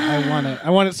 Oh, I want it. I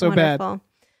want it so Wonderful. bad.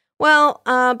 Well,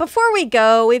 before we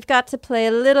go, we've got to play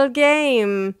a little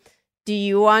game. Do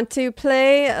you want to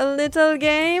play a little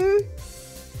game?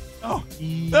 Oh,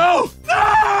 no!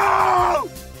 No!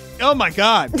 Oh, my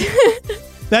God.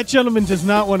 That gentleman does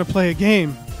not want to play a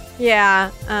game.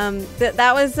 Yeah,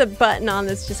 that was a button on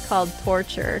this just called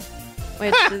torture,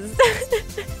 which is,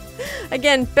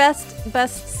 again, best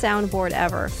soundboard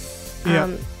ever.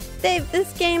 Yeah. Dave,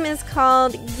 this game is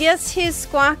called Guess Who's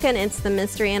Squawking? It's the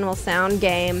Mystery Animal Sound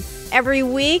game. Every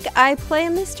week, I play a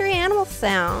mystery animal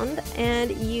sound, and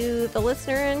you, the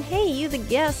listener, and hey, you, the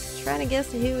guest, try to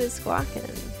guess who is squawking.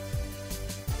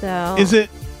 So, is it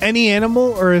any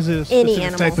animal, or is it a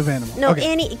specific type of animal? No,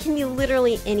 okay. it can be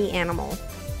literally any animal.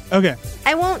 Okay.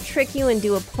 I won't trick you and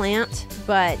do a plant,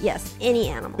 but yes, any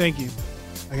animal. Thank you.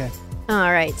 Okay.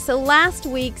 All right, so last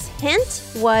week's hint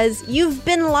was you've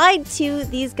been lied to.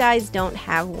 These guys don't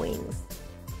have wings.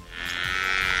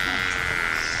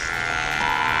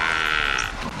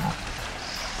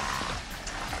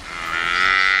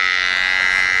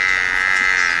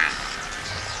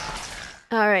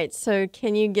 All right, so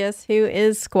can you guess who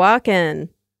is squawking?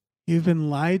 You've been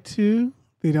lied to?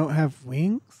 They don't have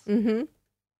wings? Mm-hmm.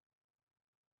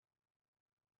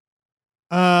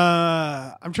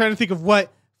 I'm trying to think of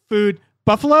what food.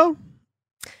 Buffalo?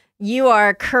 You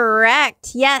are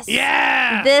correct. Yes.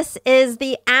 Yeah. This is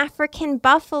the African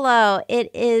buffalo.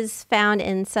 It is found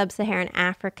in sub-Saharan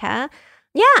Africa.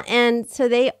 Yeah, and so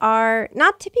they are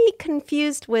not to be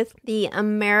confused with the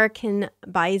American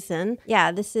bison.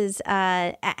 Yeah, this is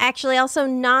actually also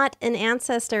not an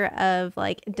ancestor of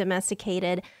like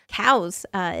domesticated cows.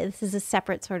 This is a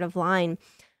separate sort of line.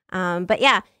 But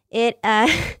yeah, it.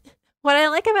 What I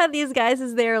like about these guys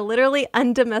is they're literally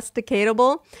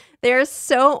undomesticatable. They're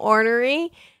so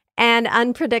ornery and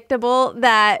unpredictable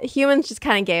that humans just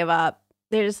kind of gave up.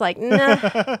 They're just like,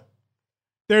 nah.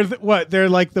 They're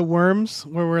like the worms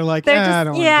where we're like, they're I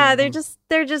don't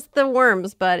they're just the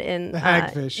worms, but in the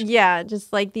hagfish. Yeah,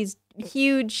 just like these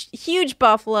huge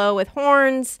buffalo with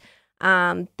horns.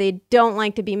 They don't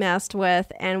like to be messed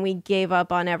with, and we gave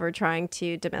up on ever trying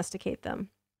to domesticate them.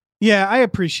 Yeah, I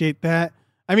appreciate that.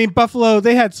 I mean, buffalo,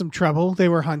 they had some trouble. They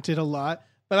were hunted a lot,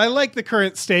 but I like the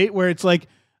current state where it's like,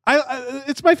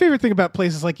 it's my favorite thing about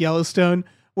places like Yellowstone,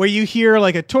 where you hear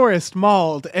like a tourist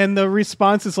mauled, and the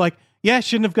response is like, yeah,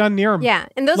 shouldn't have gone near them. Yeah,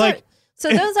 and those are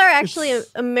actually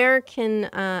American.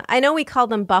 I know we call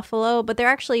them buffalo, but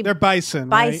they're bison.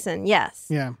 Bison, right? Yes.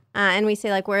 Yeah. And we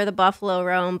say like where the buffalo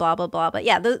roam, blah blah blah. But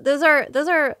yeah, those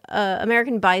are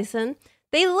American bison.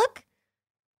 They look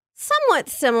somewhat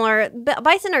similar.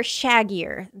 Bison are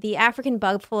shaggier. The African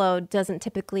buffalo doesn't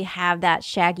typically have that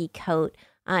shaggy coat.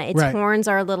 Its horns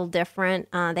are a little different.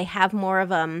 They have more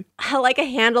of like a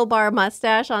handlebar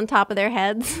mustache on top of their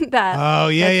heads. That's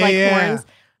horns.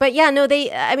 But yeah, no,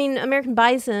 American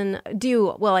bison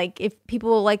do, well, like if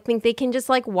people like think they can just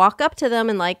like walk up to them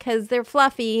and like, cause they're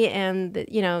fluffy and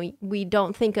we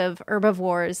don't think of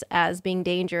herbivores as being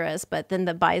dangerous, but then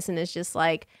the bison is just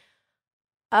like,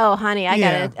 oh, honey,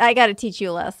 I gotta teach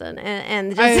you a lesson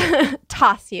and just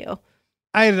toss you.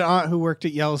 I had an aunt who worked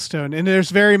at Yellowstone, and there's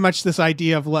very much this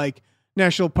idea of like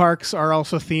national parks are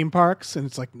also theme parks, and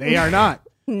it's like they are not.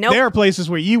 Nope. There are places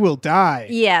where you will die.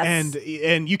 Yes.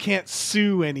 And you can't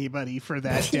sue anybody for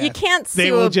that death. You can't sue.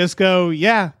 They will just go,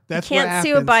 yeah, that's what happens.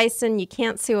 You can't sue a bison. You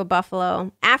can't sue a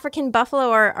buffalo. African buffalo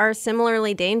are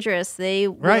similarly dangerous. They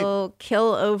will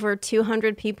kill over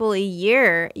 200 people a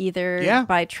year, either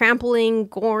by trampling,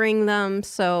 goring them.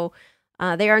 So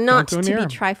they are not to be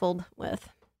trifled with.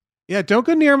 Yeah, don't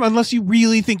go near them unless you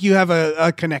really think you have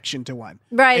a connection to one.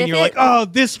 Right. And you're like, oh,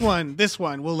 this one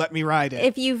will let me ride it.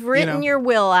 If you've written your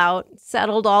will out,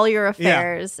 settled all your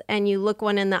affairs, and you look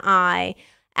one in the eye.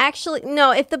 Actually,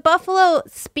 no, if the buffalo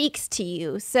speaks to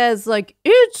you, says like,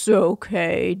 it's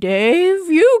okay, Dave,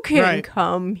 you can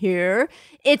come here.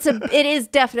 It is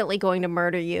definitely going to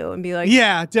murder you and be like,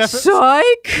 yeah, definitely.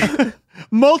 Psych.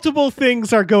 Multiple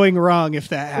things are going wrong if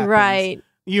that happens. Right.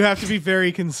 You have to be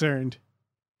very concerned.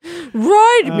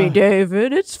 Ride me,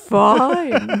 David. It's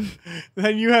fine.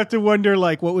 Then you have to wonder,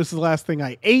 like, what was the last thing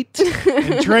I ate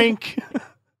and drank?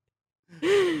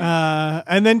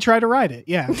 And then try to ride it.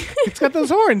 Yeah. It's got those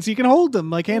horns. You can hold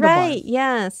them like handlebars. Right.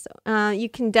 Yes. You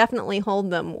can definitely hold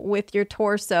them with your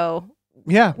torso.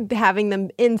 Yeah. Having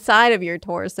them inside of your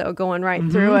torso going right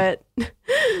through it.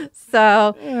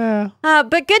 So,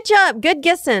 but good job. Good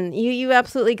guessing. You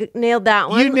absolutely nailed that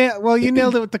one. You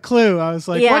nailed it with the clue. I was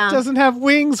like, what doesn't have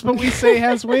wings, but we say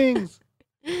has wings?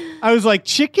 I was like,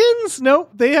 chickens?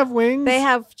 Nope, they have wings. They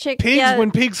have chickens. Pigs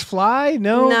when pigs fly?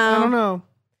 No, I don't know.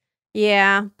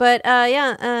 Yeah, but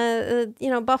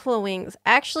buffalo wings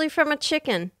actually from a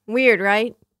chicken. Weird,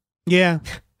 right? Yeah,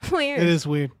 weird. It is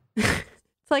weird.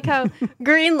 It's like how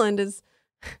Greenland is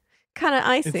kind of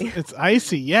icy. It's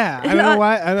icy. Yeah, I don't know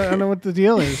why. I don't know what the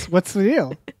deal is. What's the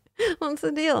deal? What's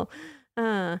the deal?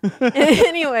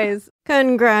 Anyways,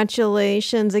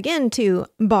 congratulations again to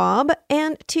Bob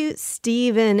and to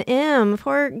Stephen M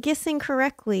for guessing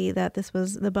correctly that this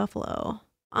was the buffalo.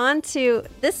 On to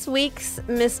this week's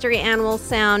mystery animal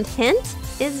sound hint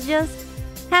is just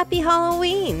Happy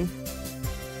Halloween.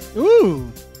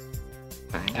 Ooh.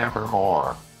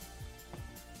 Nevermore.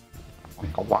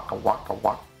 Waka waka waka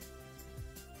waka.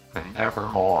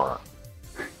 Nevermore.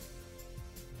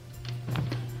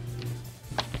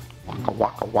 Waka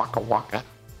waka waka waka.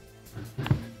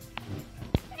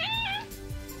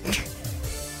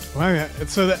 Wow,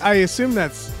 so I assume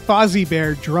that's Fozzie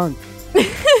Bear drunk.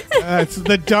 It's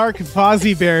the dark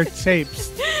Fozzie Bear tapes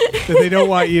that they don't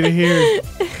want you to hear.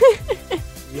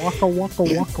 Waka waka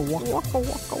waka waka waka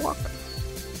waka waka.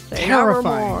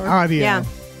 Terrifying audio. Yeah.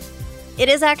 It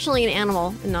is actually an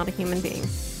animal and not a human being.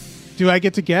 Do I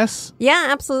get to guess? Yeah,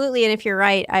 absolutely. And if you're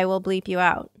right, I will bleep you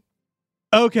out.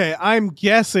 Okay, I'm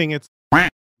guessing it's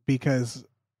because,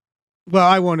 well,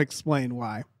 I won't explain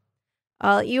why.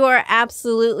 You are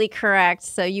absolutely correct.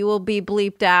 So you will be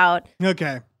bleeped out.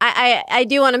 Okay. I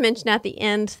do want to mention at the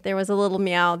end, there was a little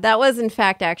meow. That was, in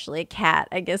fact, actually a cat.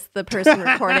 I guess the person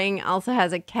recording also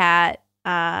has a cat.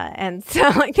 And so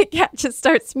like the cat just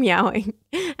starts meowing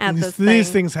at this thing. These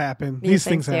things happen. These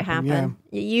things do happen.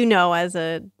 Yeah. You know, as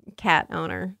a cat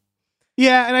owner.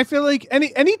 Yeah, and I feel like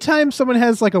anytime someone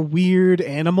has like a weird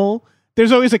animal,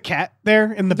 there's always a cat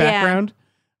there in the background.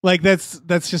 Like that's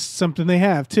just something they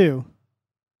have too.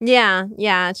 Yeah,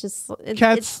 it's just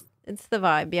cats. It's the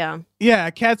vibe, yeah. Yeah,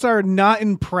 cats are not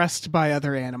impressed by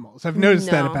other animals. I've noticed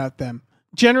that about them.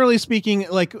 Generally speaking,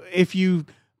 like if you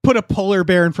put a polar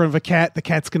bear in front of a cat, the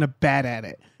cat's gonna bat at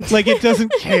it. Like it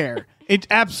doesn't care. It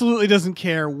absolutely doesn't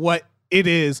care what it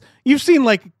is. You've seen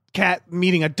like cat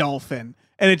meeting a dolphin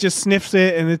and it just sniffs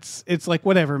it and it's like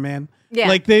whatever, man. Yeah.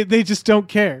 Like they just don't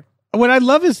care. What I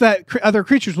love is that other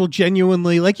creatures will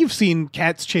genuinely, like you've seen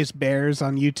cats chase bears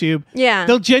on YouTube. Yeah.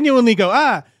 They'll genuinely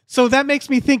go, so that makes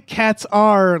me think cats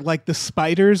are like the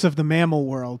spiders of the mammal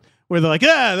world, where they're like,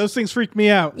 those things freak me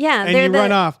out. Yeah. And you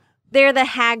run off. They're the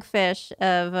hagfish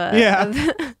of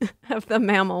the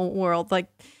mammal world. Like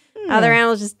other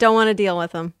animals just don't want to deal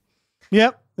with them.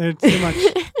 Yep. They're too much.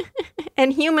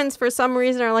 And humans, for some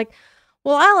reason, are like,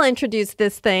 well, I'll introduce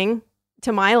this thing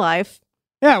to my life.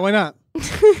 Yeah, why not?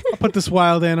 I'll put this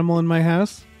wild animal in my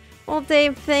house. Well,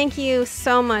 Dave, thank you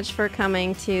so much for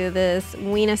coming to this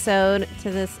Weenisode,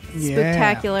 to this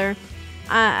spectacular.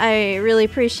 I really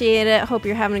appreciate it. Hope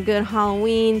you're having a good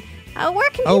Halloween. Where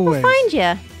can people find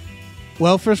you?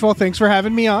 Well, first of all, thanks for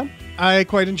having me on. I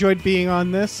quite enjoyed being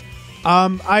on this.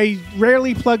 I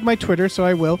rarely plug my Twitter, so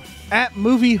I will.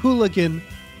 @MovieHooligan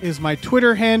is my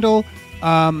Twitter handle.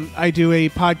 I do a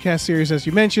podcast series, as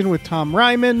you mentioned, with Tom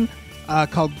Ryman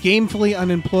called Gamefully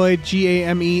Unemployed,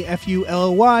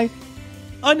 GAMEFULLY,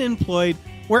 Unemployed.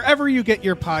 Wherever you get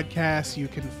your podcasts, you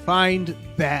can find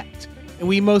that. And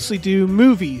we mostly do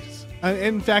movies.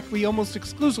 In fact, we almost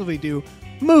exclusively do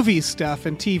movie stuff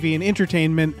and TV and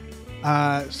entertainment.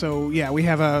 So we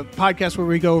have a podcast where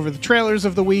we go over the trailers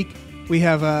of the week. We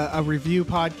have a review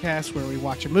podcast where we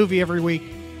watch a movie every week,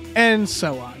 and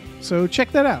so on. So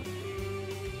check that out.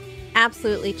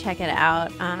 Absolutely check it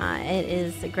out. It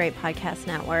is a great podcast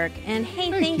network. And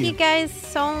hey, thank you guys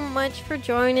so much for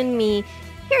joining me.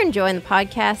 If you're enjoying the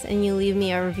podcast and you leave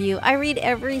me a review, I read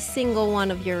every single one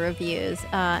of your reviews.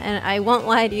 And I won't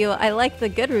lie to you, I like the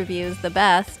good reviews the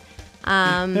best.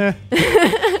 But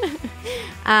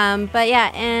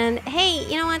yeah, and hey,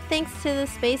 you know what? Thanks to the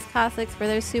Space Cossacks for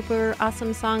their super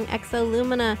awesome song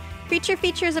Exolumina. Creature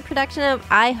Feature is a production of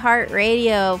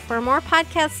iHeartRadio. For more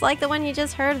podcasts like the one you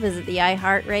just heard, visit the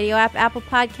iHeartRadio app, Apple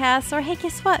Podcasts, or hey,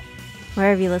 guess what?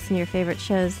 Wherever you listen to your favorite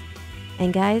shows.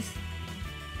 And guys,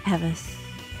 have a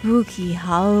spooky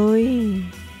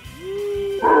Halloween.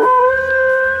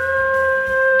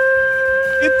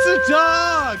 It's a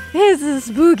dog! It's a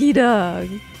spooky dog.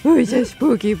 Who's a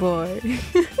spooky boy?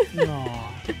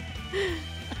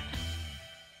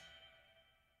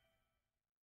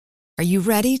 Are you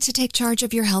ready to take charge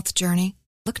of your health journey?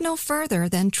 Look no further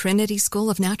than Trinity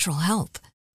School of Natural Health.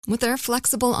 With their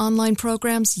flexible online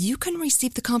programs, you can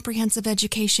receive the comprehensive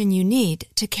education you need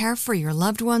to care for your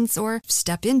loved ones or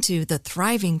step into the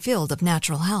thriving field of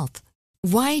natural health.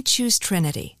 Why choose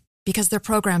Trinity? because their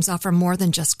programs offer more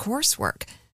than just coursework.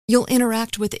 You'll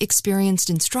interact with experienced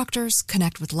instructors,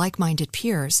 connect with like-minded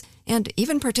peers, and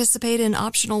even participate in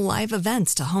optional live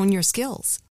events to hone your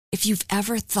skills. If you've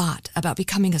ever thought about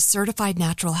becoming a certified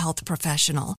natural health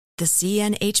professional, the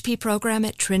CNHP program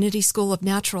at Trinity School of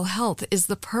Natural Health is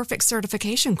the perfect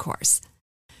certification course.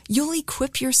 You'll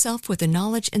equip yourself with the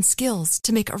knowledge and skills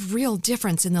to make a real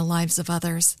difference in the lives of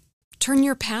others. Turn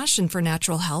your passion for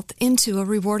natural health into a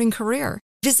rewarding career.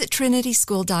 Visit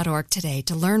trinityschool.org today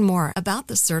to learn more about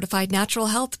the Certified Natural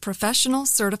Health Professional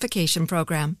Certification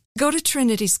Program. Go to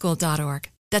trinityschool.org.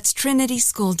 That's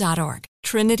trinityschool.org.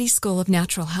 Trinity School of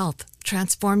Natural Health.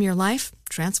 Transform your life,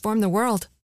 transform the world.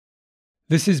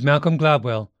 This is Malcolm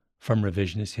Gladwell from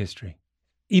Revisionist History.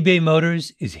 eBay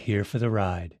Motors is here for the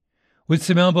ride. With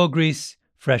some elbow grease,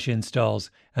 fresh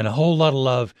installs, and a whole lot of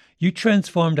love, you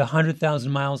transformed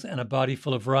 100,000 miles and a body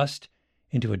full of rust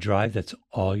into a drive that's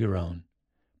all your own.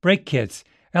 Brake kits,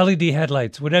 LED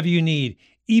headlights, whatever you need,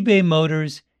 eBay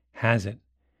Motors has it.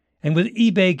 And with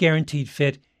eBay Guaranteed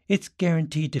Fit, it's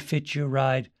guaranteed to fit your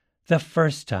ride the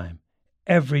first time,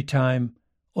 every time,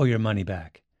 or your money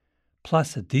back.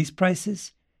 Plus, at these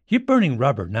prices, you're burning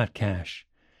rubber, not cash.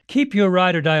 Keep your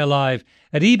ride or die alive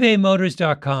at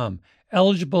ebaymotors.com.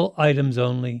 Eligible items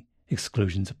only.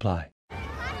 Exclusions apply.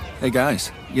 Hey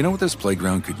guys, you know what this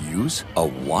playground could use? A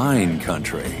wine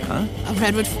country, huh? A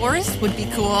redwood forest would be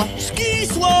cool. Ski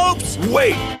slopes!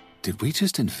 Wait! Did we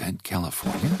just invent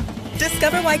California?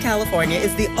 Discover why California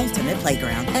is the ultimate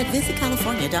playground at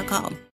visitcalifornia.com.